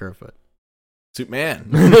 I have Kerfoot. Suit man.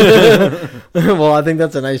 Well, I think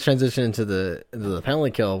that's a nice transition into the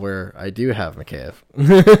penalty kill where I do have McCabe.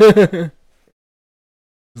 It's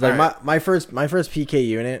like right. my first PK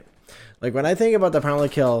unit. Like, when I think about the penalty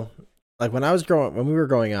kill, like when we were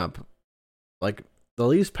growing up, like the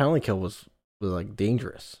Leafs penalty kill was like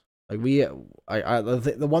dangerous. Like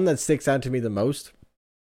the one that sticks out to me the most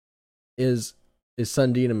is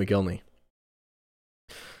Sundin and McGillney.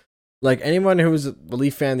 Like, anyone who was a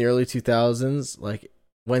Leaf fan in the early 2000s, like,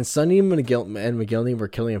 when Sundin and McGillney were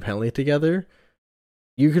killing a penalty together,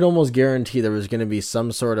 you could almost guarantee there was going to be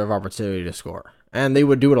some sort of opportunity to score. And they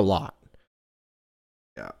would do it a lot.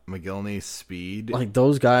 Yeah, McGillney's speed. Like,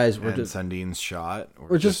 those guys were just... Sundin's shot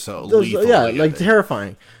were just so lethal. Yeah, like,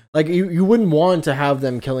 terrifying. Like, you wouldn't want to have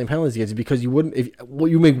them killing penalties against you because you wouldn't... If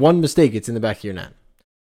you make one mistake, it's in the back of your net.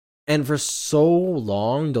 And for so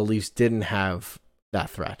long, the Leafs didn't have that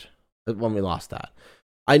threat. When we lost that,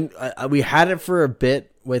 we had it for a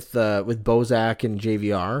bit with Bozak and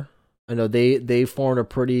JVR. I know they formed a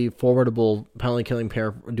pretty formidable penalty killing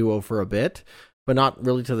pair duo for a bit, but not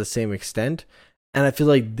really to the same extent. And I feel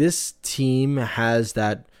like this team has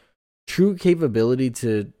that true capability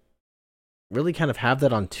to really kind of have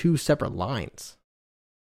that on 2 separate lines.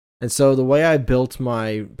 And so the way I built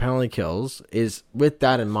my penalty kills is with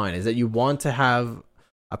that in mind, is that you want to have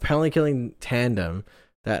a penalty killing tandem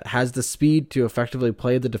that has the speed to effectively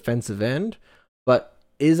play the defensive end, but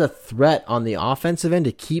is a threat on the offensive end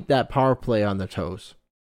to keep that power play on their toes.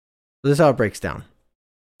 This is how it breaks down.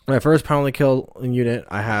 My first penalty kill unit,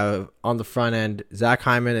 I have on the front end Zach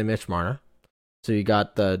Hyman and Mitch Marner. So you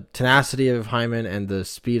got the tenacity of Hyman and the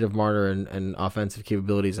speed of Marner and offensive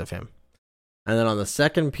capabilities of him. And then on the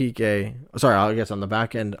second PK, sorry, I guess on the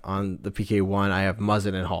back end on the PK1, I have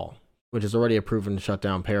Muzzin and Hall, which is already a proven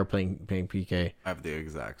shutdown pair playing PK. I have the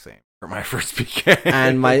exact same for my first PK.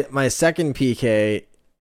 And my second PK,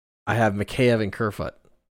 I have Mikheyev and Kerfoot.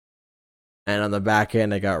 And on the back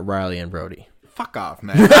end, I got Riley and Brody. Fuck off,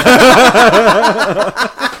 man.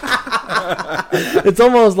 It's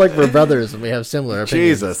almost like we're brothers and we have similar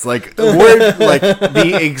opinions. Jesus, like we're like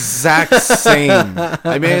the exact same.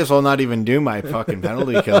 I may as well not even do my fucking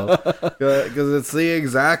penalty kill because it's the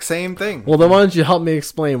exact same thing. Well, then why don't you help me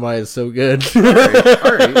explain why it's so good? All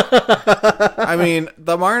right. I mean,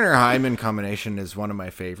 the Marner-Hyman combination is one of my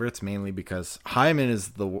favorites, mainly because Hyman is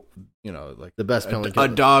the best penalty killer. A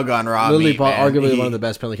dog on raw Literally, meat, man. arguably one of the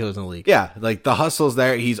best penalty killers in the league. Yeah, like the hustle's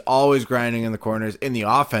there. He's always grinding in the corners in the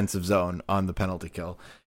offensive zone on the penalty kill.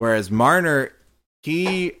 Whereas Marner,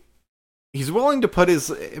 he's willing to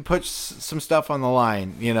put some stuff on the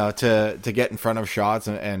line, to get in front of shots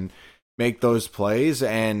and make those plays.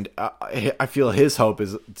 And I feel his hope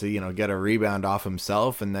is to get a rebound off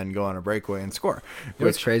himself and then go on a breakaway and score.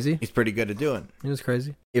 What's crazy? He's pretty good at doing. It was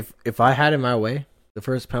crazy. If I had it my way, the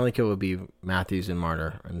first penalty kill would be Matthews and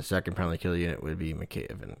Marner, and the second penalty kill unit would be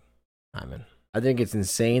Mikheyev and Hyman. I think it's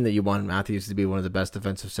insane that you want Matthews to be one of the best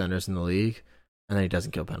defensive centers in the league, and then he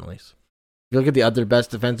doesn't kill penalties. If you look at the other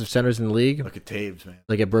best defensive centers in the league, look at Taves, man.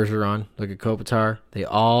 Look at Bergeron, look at Kopitar. They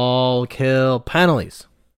all kill penalties.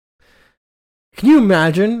 Can you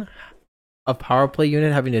imagine a power play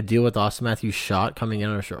unit having to deal with Austin Matthews' shot coming in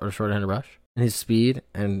on a short-handed rush? And his speed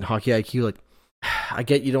and hockey IQ, like, I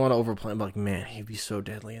get you don't want to overplay him, but like, man, he'd be so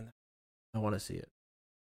deadly in that. I want to see it.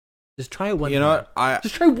 Just try it one time.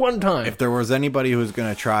 Just try one time. If there was anybody who was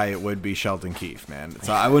going to try, it would be Sheldon Keefe, man.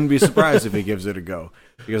 So I wouldn't be surprised if he gives it a go,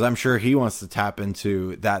 because I'm sure he wants to tap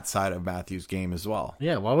into that side of Matthews' game as well.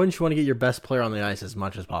 Yeah, why wouldn't you want to get your best player on the ice as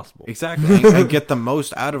much as possible? Exactly, and get the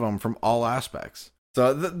most out of him from all aspects.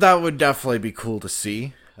 So that would definitely be cool to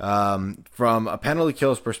see. From a penalty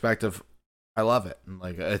kills perspective, I love it.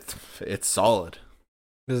 Like it's solid.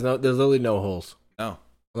 There's literally no holes. No,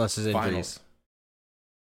 unless there's injuries. Finals.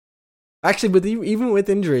 Actually, even with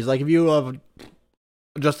injuries, like if you have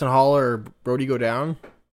Justin Hall or Brody go down,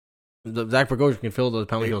 Zach Bogosian can fill those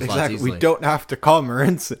penalty kill slots easily. We don't have to call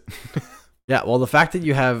Marincin. Yeah, well, the fact that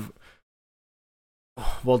you have,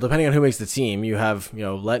 depending on who makes the team, you have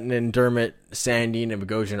Lettinen, Dermott, Sandin, and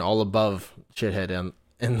Bogosian all above Shithead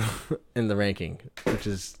in the ranking, which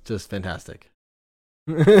is just fantastic.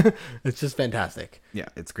 It's just fantastic. Yeah,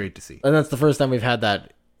 it's great to see, and that's the first time we've had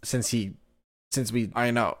that since we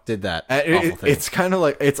did that. It's kind of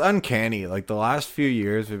like, it's uncanny. Like the last few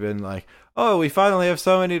years, we've been like, oh, we finally have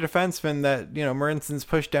so many defensemen that Marincin's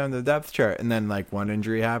pushed down the depth chart, and then like one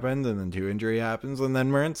injury happens, and then two injury happens, and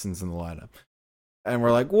then Marincin's in the lineup, and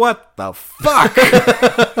we're like, what the fuck?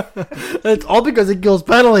 It's all because he kills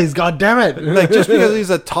penalties. God damn it! Like just because he's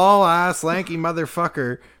a tall ass lanky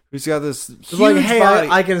motherfucker who's got this huge like, hey, body.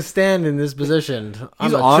 I can stand in this position.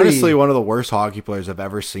 He's honestly one of the worst hockey players I've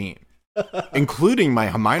ever seen, including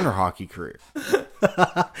my minor hockey career.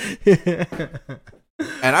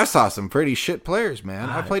 And I saw some pretty shit players, man.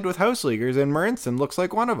 I played with house leaguers, and Marincin looks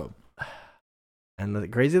like one of them. And the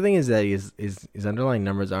crazy thing is that his underlying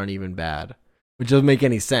numbers aren't even bad, which doesn't make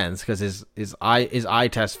any sense because his eye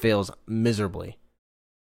test fails miserably.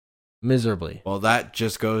 Well, that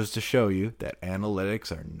just goes to show you that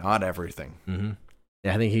analytics are not everything. Mm-hmm.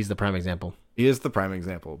 Yeah, I think he's the prime example. He is the prime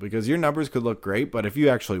example, because your numbers could look great, but if you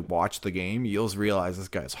actually watch the game, you'll realize this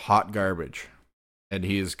guy's hot garbage, and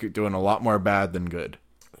he is doing a lot more bad than good.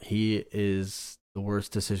 He is the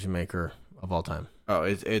worst decision maker of all time. Oh,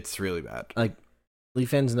 it's really bad. Like, Leaf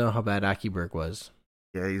fans know how bad Aki Berg was.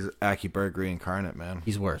 Yeah, he's Aki Berg reincarnate, man.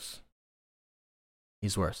 He's worse.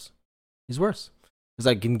 Because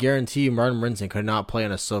I can guarantee you Martin Marincin could not play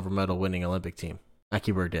on a silver medal winning Olympic team.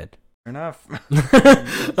 Aki Berg did. Fair enough.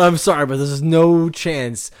 I'm sorry, but there's no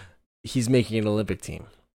chance he's making an Olympic team.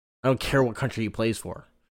 I don't care what country he plays for.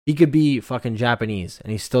 He could be fucking Japanese,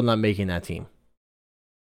 and he's still not making that team.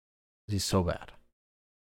 He's so bad.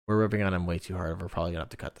 We're ripping on him way too hard. We're probably going to have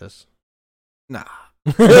to cut this. Nah.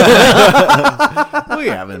 We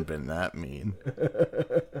haven't been that mean.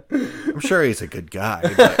 I'm sure he's a good guy,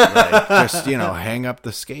 but just hang up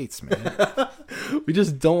the skates, man. We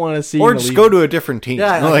just don't want to see or just go to a different team.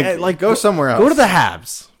 Yeah, like go somewhere else. Go to the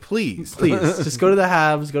Habs, please. Just go to the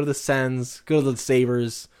Habs, go to the Sens, go to the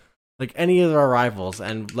Sabres, like any of our rivals,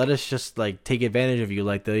 and let us just like take advantage of you,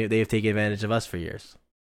 like they have taken advantage of us for years.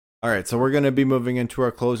 All right, so we're going to be moving into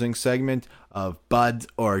our closing segment of Buds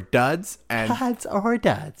or Duds. And Buds or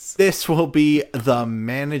Duds. This will be the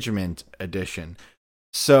management edition.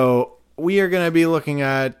 So we are going to be looking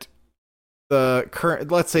at the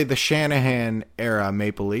current, let's say the Shanahan era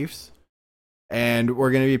Maple Leafs, and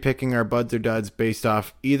we're going to be picking our buds or duds based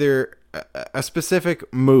off either a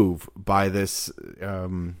specific move by this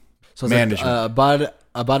So it's management. Like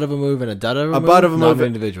a bud of a move and a dud of a move? Bud of a move. Not an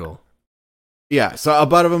individual. Yeah, so a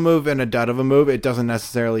bud of a move and a dud of a move. It doesn't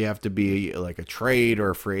necessarily have to be like a trade or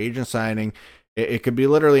a free agent signing. It could be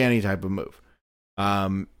literally any type of move.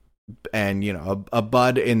 And, you know, a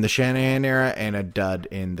bud in the Shanahan era and a dud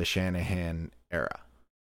in the Shanahan era.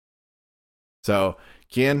 So,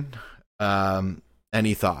 Kian,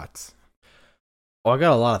 any thoughts? Oh, I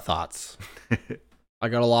got a lot of thoughts.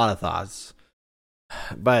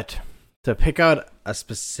 But to pick out a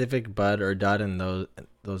specific bud or dud in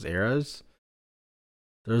those eras,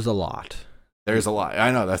 there's a lot. There's a lot.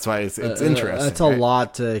 I know. That's why it's interesting. That's a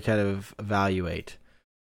lot to kind of evaluate.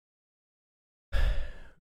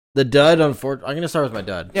 The dud, unfortunately, I'm going to start with my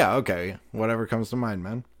dud. Yeah, okay. Whatever comes to mind,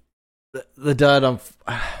 man. The dud,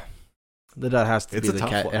 the dud has to It's be a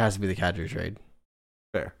tough one. it has to be the Kadri trade.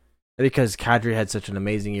 Fair. Because Kadri had such an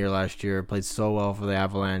amazing year last year, played so well for the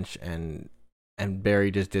Avalanche, and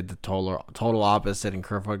Barry just did the total opposite, and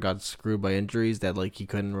Kerfoot got screwed by injuries that like he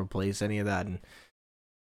couldn't replace any of that, and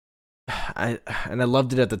I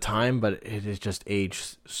loved it at the time, but it has just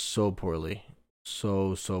aged so poorly.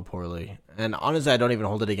 So poorly. And honestly, I don't even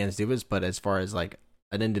hold it against Dubas, but as far as like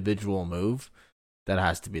an individual move, that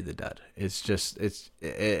has to be the dud. It's just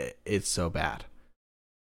it's so bad.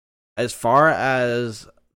 As far as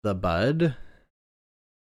the bud,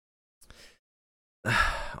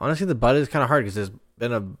 honestly, the bud is kind of hard because there's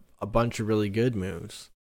been a bunch of really good moves.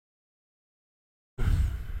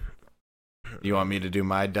 You want me to do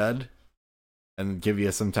my dud and give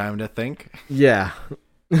you some time to think? Yeah.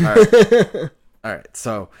 All right. All right,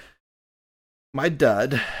 so my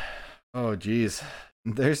dud. Oh, geez,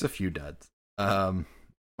 there's a few duds.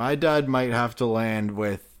 My dud might have to land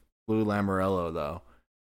with Lou Lamoriello though,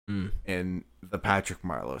 in the Patrick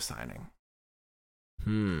Marleau signing.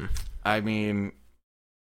 I mean,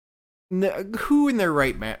 who in their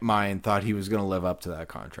right mind thought he was going to live up to that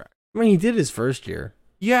contract? I mean, he did his first year.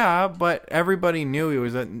 Yeah, but everybody knew he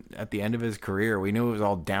was at the end of his career. We knew it was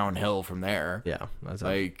all downhill from there. Yeah, that's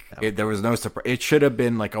there was no surprise. It should have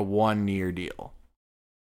been like a 1-year deal.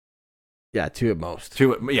 Yeah, 2 at most.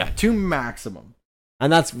 2 maximum.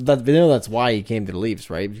 And that's why he came to the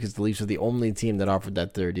Leafs, right? Because the Leafs were the only team that offered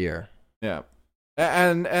that third year. Yeah,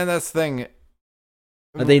 and that's the thing.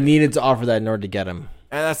 But they needed to offer that in order to get him.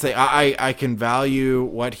 And that's the thing. I can value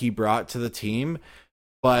what he brought to the team.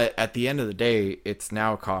 But at the end of the day, it's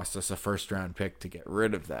now cost us a first-round pick to get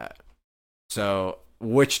rid of that. So,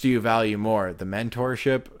 which do you value more, the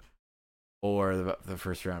mentorship or the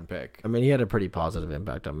first-round pick? I mean, he had a pretty positive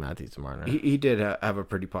impact on Matthews and Marner. He did have a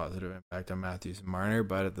pretty positive impact on Matthews and Marner,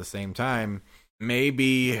 but at the same time,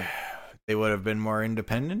 maybe they would have been more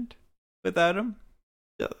independent without him.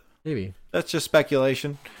 Maybe. That's just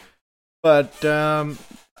speculation. But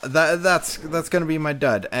that's going to be my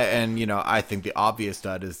dud. And, you know, I think the obvious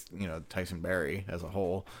dud is, you know, Tyson Barrie as a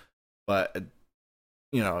whole. But,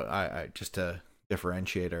 you know, I just to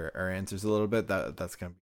differentiate our answers a little bit, that's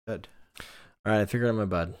going to be good. All right, I figured out my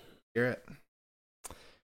bud. Hear it.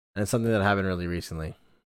 And it's something that happened really recently.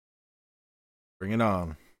 Bring it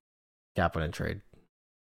on. Kapanen trade.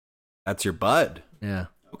 That's your bud? Yeah.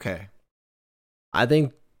 Okay. I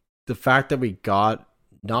think the fact that we got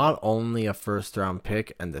not only a first-round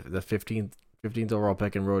pick and the 15th overall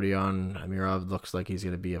pick in Rodion Amirov looks like he's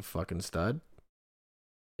going to be a fucking stud,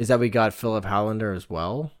 is that we got Philip Hallander as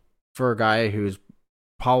well for a guy who's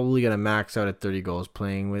probably going to max out at 30 goals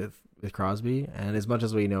playing with Crosby. And as much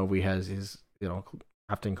as we know we has his, you know,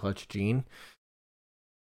 Captain Clutch gene,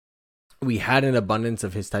 we had an abundance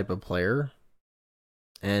of his type of player,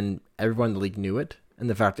 and everyone in the league knew it. And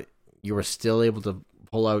the fact that you were still able to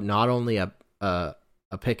pull out not only a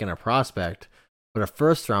pick and a prospect, but a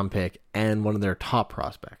first-round pick and one of their top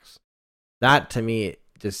prospects. That, to me,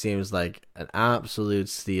 just seems like an absolute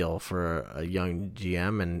steal for a young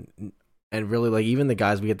GM, and really, like, even the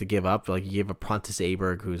guys we had to give up, like, you gave a Pontus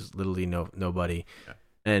Aberg, who's literally nobody, yeah,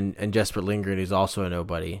 and Jesper Lindgren, who's also a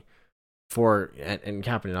nobody, and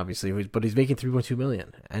Kapanen, obviously, but he's making $3.2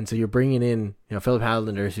 million, and so you're bringing in, you know, Philip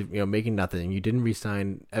Hallander, who's, you know, making nothing. You didn't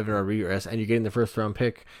re-sign Evan Rodriguez, and you're getting the first-round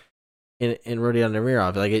pick in Rodion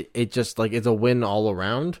Amirov. Like, it just, like, it's a win all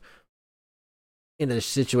around in a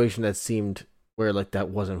situation that seemed where, like, that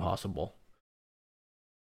wasn't possible.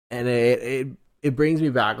 And it brings me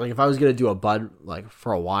back, like, if I was going to do a bud, like,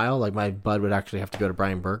 for a while, like, my bud would actually have to go to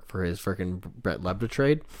Brian Burke for his freaking Brett Lebda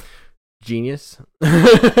trade. genius.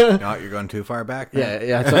 No, you're going too far back. Man.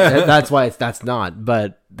 Yeah. So that's why that's not.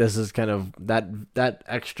 But this is kind of that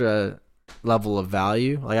extra level of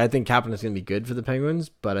value. Like I think Kaepernick is going to be good for the Penguins,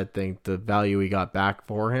 but I think the value we got back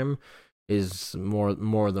for him is more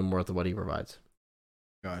than worth of what he provides.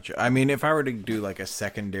 Gotcha. I mean, if I were to do like a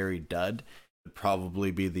secondary dud, it'd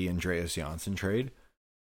probably be the Andreas Janssen trade.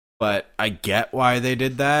 But I get why they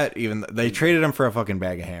did that. Even they traded him for a fucking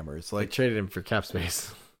bag of hammers. Like they traded him for cap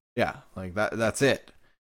space. Yeah, like that's it.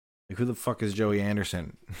 Like who the fuck is Joey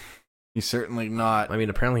Anderson? He's certainly not. I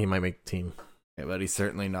mean, apparently he might make the team. Yeah, but he's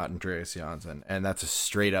certainly not Andreas Janssen, and that's a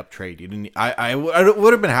straight up trade. You didn't. I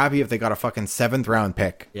would have been happy if they got a fucking 7th round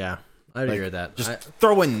pick. Yeah. I'd agree with that. Just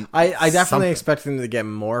throw in. I definitely expect him to get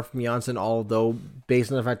more from Janssen, although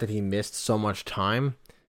based on the fact that he missed so much time,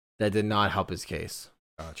 that did not help his case.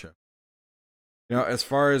 Gotcha. You know, as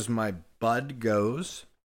far as my bud goes,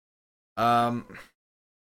 I'm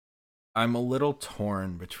a little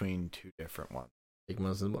torn between 2 different ones. Jake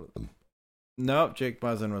Muzzin, one of them. Nope, Jake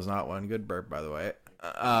Muzzin was not one. Good burp, by the way.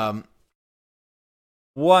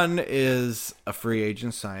 One is a free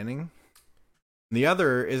agent signing. The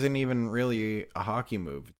other isn't even really a hockey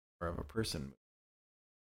move, it's more of a person move.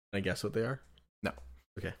 Can I guess what they are? No.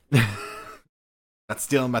 Okay. That's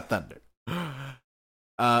stealing my thunder.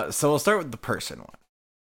 So we'll start with the person one.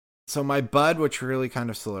 So my bud, which really kind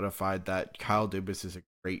of solidified that Kyle Dubas is a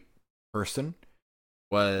great person,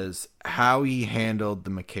 was how he handled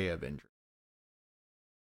the Mikheyev injury.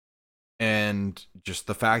 And just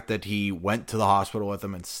the fact that he went to the hospital with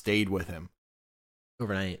him and stayed with him.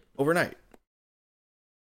 Overnight.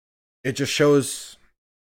 It just shows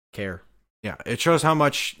care. Yeah, it shows how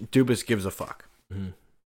much Dubas gives a fuck. Mm-hmm.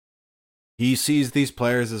 He sees these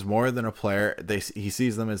players as more than a player. He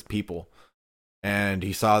sees them as people. And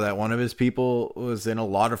he saw that one of his people was in a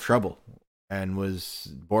lot of trouble and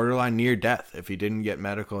was borderline near death if he didn't get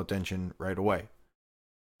medical attention right away.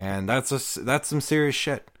 And that's some serious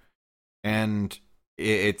shit. And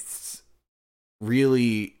it's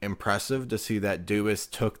really impressive to see that Dubas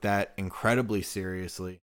took that incredibly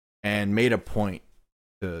seriously and made a point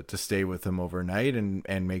to stay with him overnight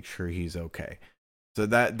and make sure he's okay. So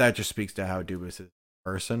that just speaks to how Dubas is a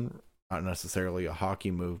person, not necessarily a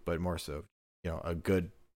hockey move, but more so, a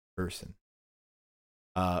good person.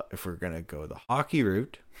 If we're gonna go the hockey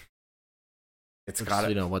route, it's got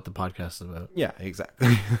to what the podcast is about. Yeah,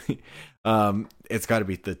 exactly. It's got to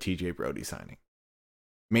be the TJ Brody signing,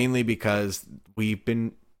 mainly because we've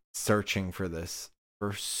been searching for this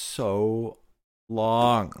for so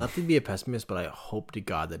long. Not to be a pessimist, but I hope to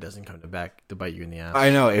God that doesn't come back to bite you in the ass. I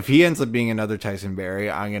know. If he ends up being another Tyson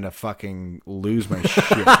Barrie, I'm going to fucking lose my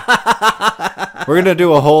shit. We're going to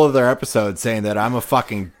do a whole other episode saying that I'm a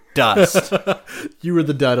fucking dust. You were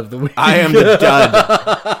the dud of the week. I am the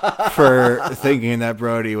dud for thinking that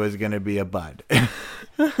Brody was going to be a bud.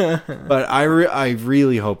 But I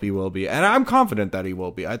really hope he will be. And I'm confident that he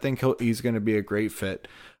will be. I think he's going to be a great fit.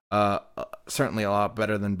 Certainly a lot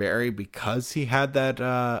better than Barrie because he had that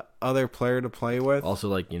other player to play with.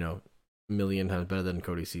 Also, a million times better than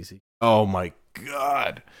Cody Ceci. Oh my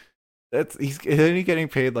god, isn't he getting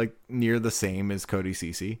paid near the same as Cody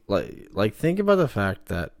Ceci? Like think about the fact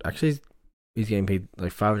that actually he's getting paid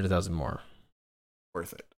 $500,000 more.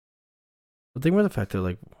 Worth it. But think about the fact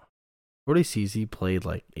that Cody Ceci played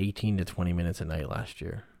 18 to 20 minutes a night last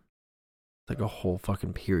year. It's a whole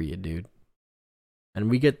fucking period, dude. And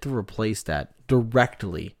we get to replace that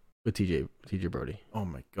directly with TJ Brody. Oh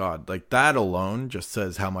my god! That alone just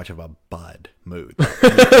says how much of a bud mood.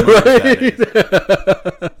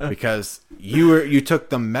 Because you took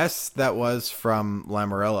the mess that was from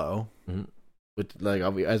Lamoriello, mm-hmm. Which,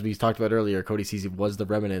 as we talked about earlier, Cody Ceci was the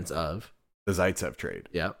remnants of the Zaitsev trade.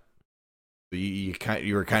 Yeah, so you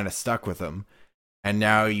were kind of stuck with him, and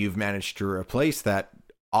now you've managed to replace that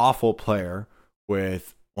awful player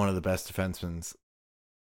with one of the best defensemen.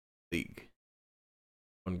 League.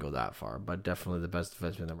 Wouldn't go that far, but definitely the best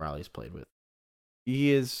defenseman that Riley's played with.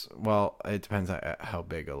 He is, well, it depends on how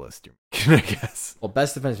big a list you're making, I guess. Well,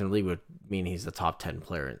 best defenseman in the league would mean he's the top 10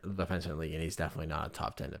 player defenseman in the league, and he's definitely not a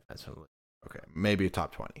top 10 defenseman in the league. Okay, maybe a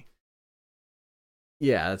top 20.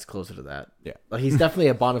 Yeah, that's closer to that. Yeah. He's definitely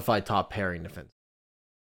a bona fide top pairing defense.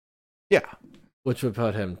 Yeah. Which would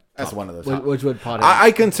put him as one of the top. Which would put him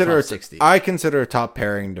I consider top 60. I consider a top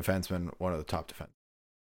pairing defenseman one of the top defensemen.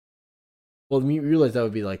 Well, you realize that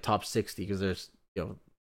would be top 60 because there's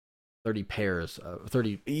 30 pairs,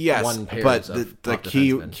 31 pairs. But the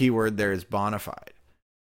key word there is bona fide.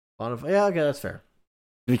 Yeah, okay, that's fair.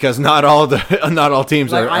 Because not all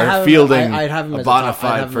teams are fielding a bona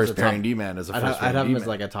fide first pairing D man as a first. I'd have him as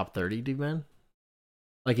a top 30 D man.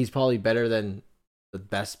 Like, he's probably better than the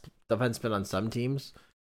best defenseman on some teams,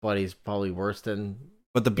 but he's probably worse than.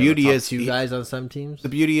 But the beauty is two guys on some teams. The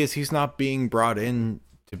beauty is he's not being brought in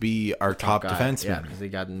to be our top defenseman.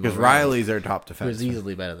 Yeah, because Riley's our top defenseman. Who's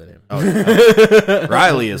easily better than him. Oh, yeah.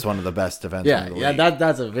 Riley is one of the best defensemen in the league.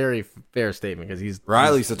 That's a very fair statement because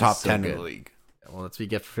Riley's the top 10 in the league. Well, that's what you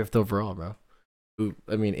get for 5th overall, bro.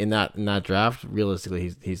 I mean, in that draft,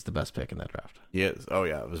 realistically, he's the best pick in that draft. He is. Oh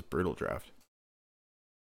yeah, it was a brutal draft.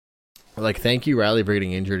 Like, thank you, Riley, for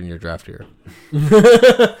getting injured in your draft here.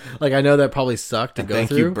 Like, I know that probably sucked to go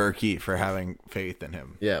through. Thank you, Berkey, for having faith in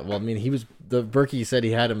him. Yeah, well, I mean, Berkey said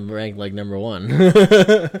he had him ranked like number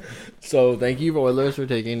 1. So thank you, Oilers, for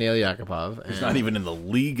taking Nail Yakupov. He's not even in the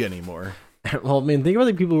league anymore. Well, I mean, think about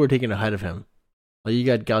the people who were taken ahead of him. Like, you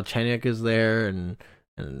got Galchenyuk is there, and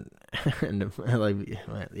like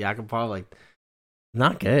Yakupov, like,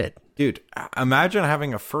 not good, dude. Imagine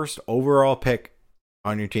having a first overall pick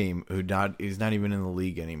on your team he's not even in the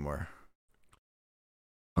league anymore.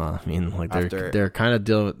 I mean, like, they're kind of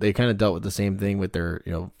dealt with the same thing with their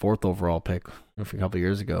 4th overall pick a couple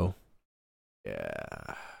years ago.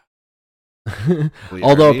 Yeah.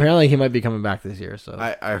 Although apparently he might be coming back this year. So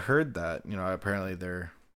I heard that apparently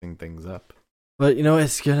they're setting things up. But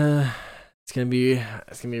it's gonna be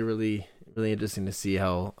really really interesting to see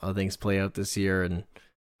how things play out this year and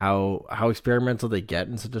how experimental they get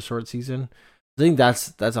in such a short season. I think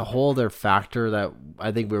that's a whole other factor that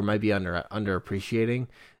I think we might be underappreciating,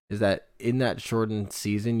 is that in that shortened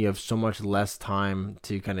season you have so much less time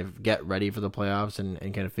to kind of get ready for the playoffs and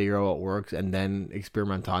kind of figure out what works and then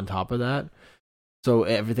experiment on top of that. So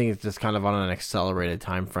everything is just kind of on an accelerated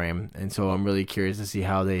time frame, and so I'm really curious to see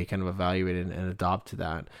how they kind of evaluate and adopt to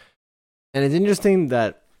that. And it's interesting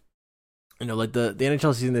that like the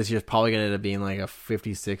NHL season this year is probably going to end up being like a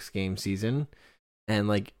 56 game season, and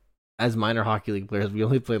like, as minor hockey league players, we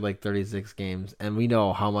only played like 36 games, and we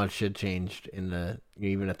know how much shit changed in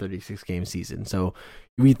even a 36 game season. So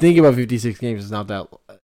we think about 56 games is not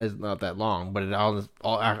that long, but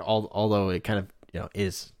although it kind of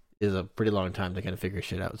is a pretty long time to kind of figure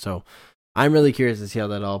shit out. So I'm really curious to see how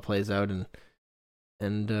that all plays out,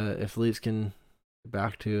 and if Leafs can get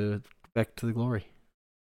back to the glory.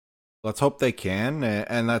 Let's hope they can,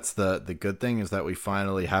 and that's the good thing, is that we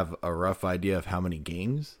finally have a rough idea of how many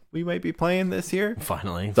games we might be playing this year.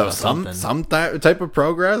 Finally, so some type of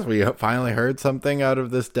progress. We finally heard something out of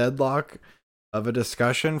this deadlock of a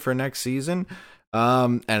discussion for next season,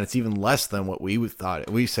 and it's even less than what we thought.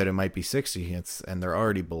 We said it might be 60, and they're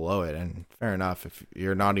already below it. And fair enough, if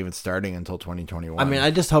you're not even starting until 2021. I mean, I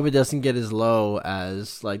just hope it doesn't get as low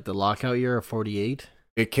as like the lockout year of 48.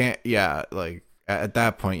 It can't. Yeah, like. At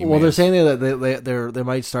that point, they're saying that they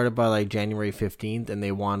might start it by like January 15th, and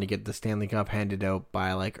they want to get the Stanley Cup handed out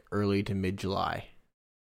by like early to mid July,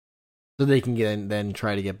 so they can then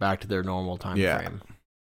try to get back to their normal time frame.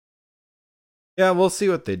 Yeah, we'll see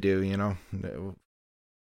what they do.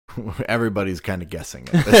 Everybody's kind of guessing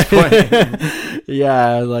at this point.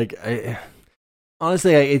 Yeah, like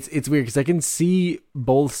honestly, it's weird because I can see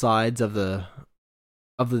both sides of the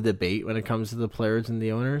debate when it comes to the players and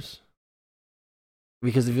the owners.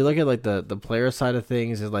 Because if you look at like the player side of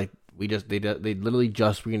things, is like they literally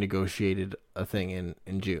just renegotiated a thing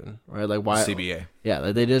in June, right? Like, why CBA? Yeah,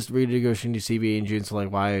 like they just renegotiated CBA in June. So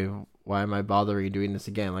like, why am I bothering doing this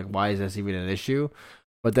again? Like, why is this even an issue?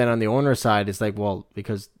 But then on the owner side, it's like, well,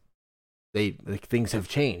 because things have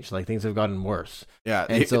changed, like things have gotten worse. Yeah,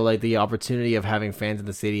 and so like the opportunity of having fans in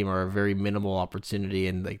the stadium are a very minimal opportunity,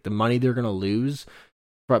 and like the money they're gonna lose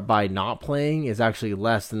by not playing is actually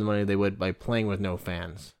less than the money they would by playing with no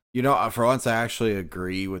fans. For once, I actually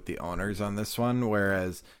agree with the owners on this one.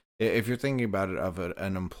 Whereas, if you're thinking about it of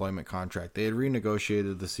an employment contract, they had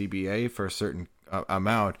renegotiated the CBA for a certain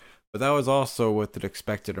amount, but that was also with the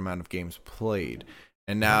expected amount of games played.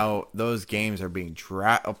 And now those games are being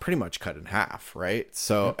pretty much cut in half, right?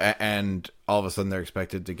 So, and all of a sudden they're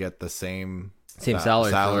expected to get the same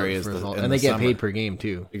salary as and they get paid per game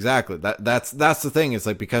too. Exactly. That's the thing. It's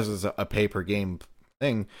like, because it's a pay per game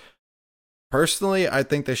thing. Personally, I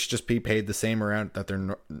think they should just be paid the same amount that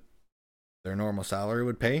their normal salary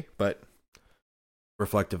would pay, but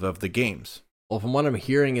reflective of the games. Well, from what I'm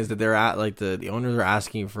hearing is that they're at like the owners are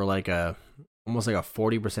asking for like almost like a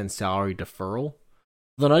 40% salary deferral.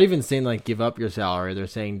 They're not even saying like give up your salary. They're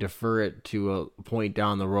saying defer it to a point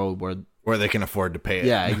down the road where they can afford to pay it.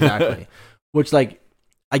 Yeah, exactly. Which, like,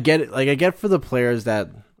 I get it. Like, I get for the players that,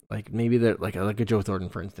 like, maybe they're like a Joe Thornton,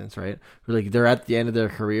 for instance, right? Who, like, they're at the end of their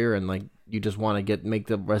career and like you just want to make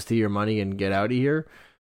the rest of your money and get out of here.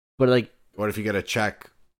 But like, what if you get a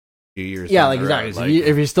check few years. Yeah, down like the exactly. road. So Like,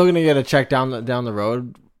 if you're still gonna get a check down the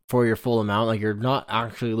road for your full amount, like you're not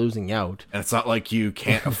actually losing out. and it's not like you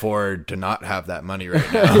can't afford to not have that money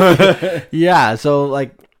right now. Yeah, so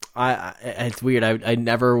like it's weird. I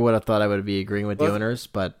never would have thought I would be agreeing with the owners,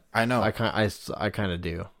 but I know. I kind of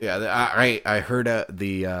do. Yeah, I heard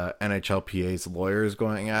the NHLPA's lawyers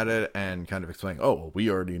going at it and kind of explaining, oh, well, we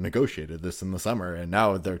already negotiated this in the summer, and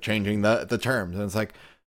now they're changing the terms. And it's like,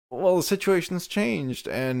 well, the situation's changed,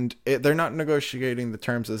 and they're not negotiating the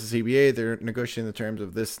terms of the CBA. They're negotiating the terms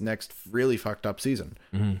of this next really fucked up season,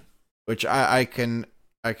 which I can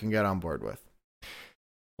get on board with.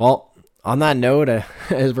 Well, on that note,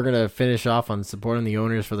 as we're going to finish off on supporting the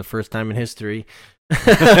owners for the first time in history. We've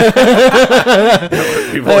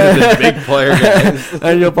always been big player guys.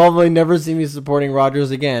 And you'll probably never see me supporting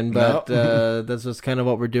Rogers again, but that's just kind of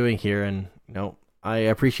what we're doing here. And I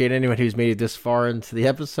appreciate anyone who's made it this far into the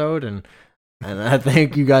episode, and I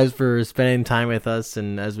thank you guys for spending time with us,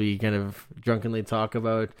 and as we kind of drunkenly talk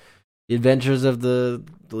about the adventures of the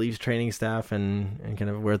Leafs training staff and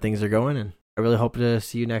kind of where things are going. And I really hope to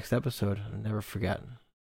see you next episode. And never forget,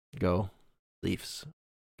 go Leafs,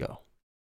 go.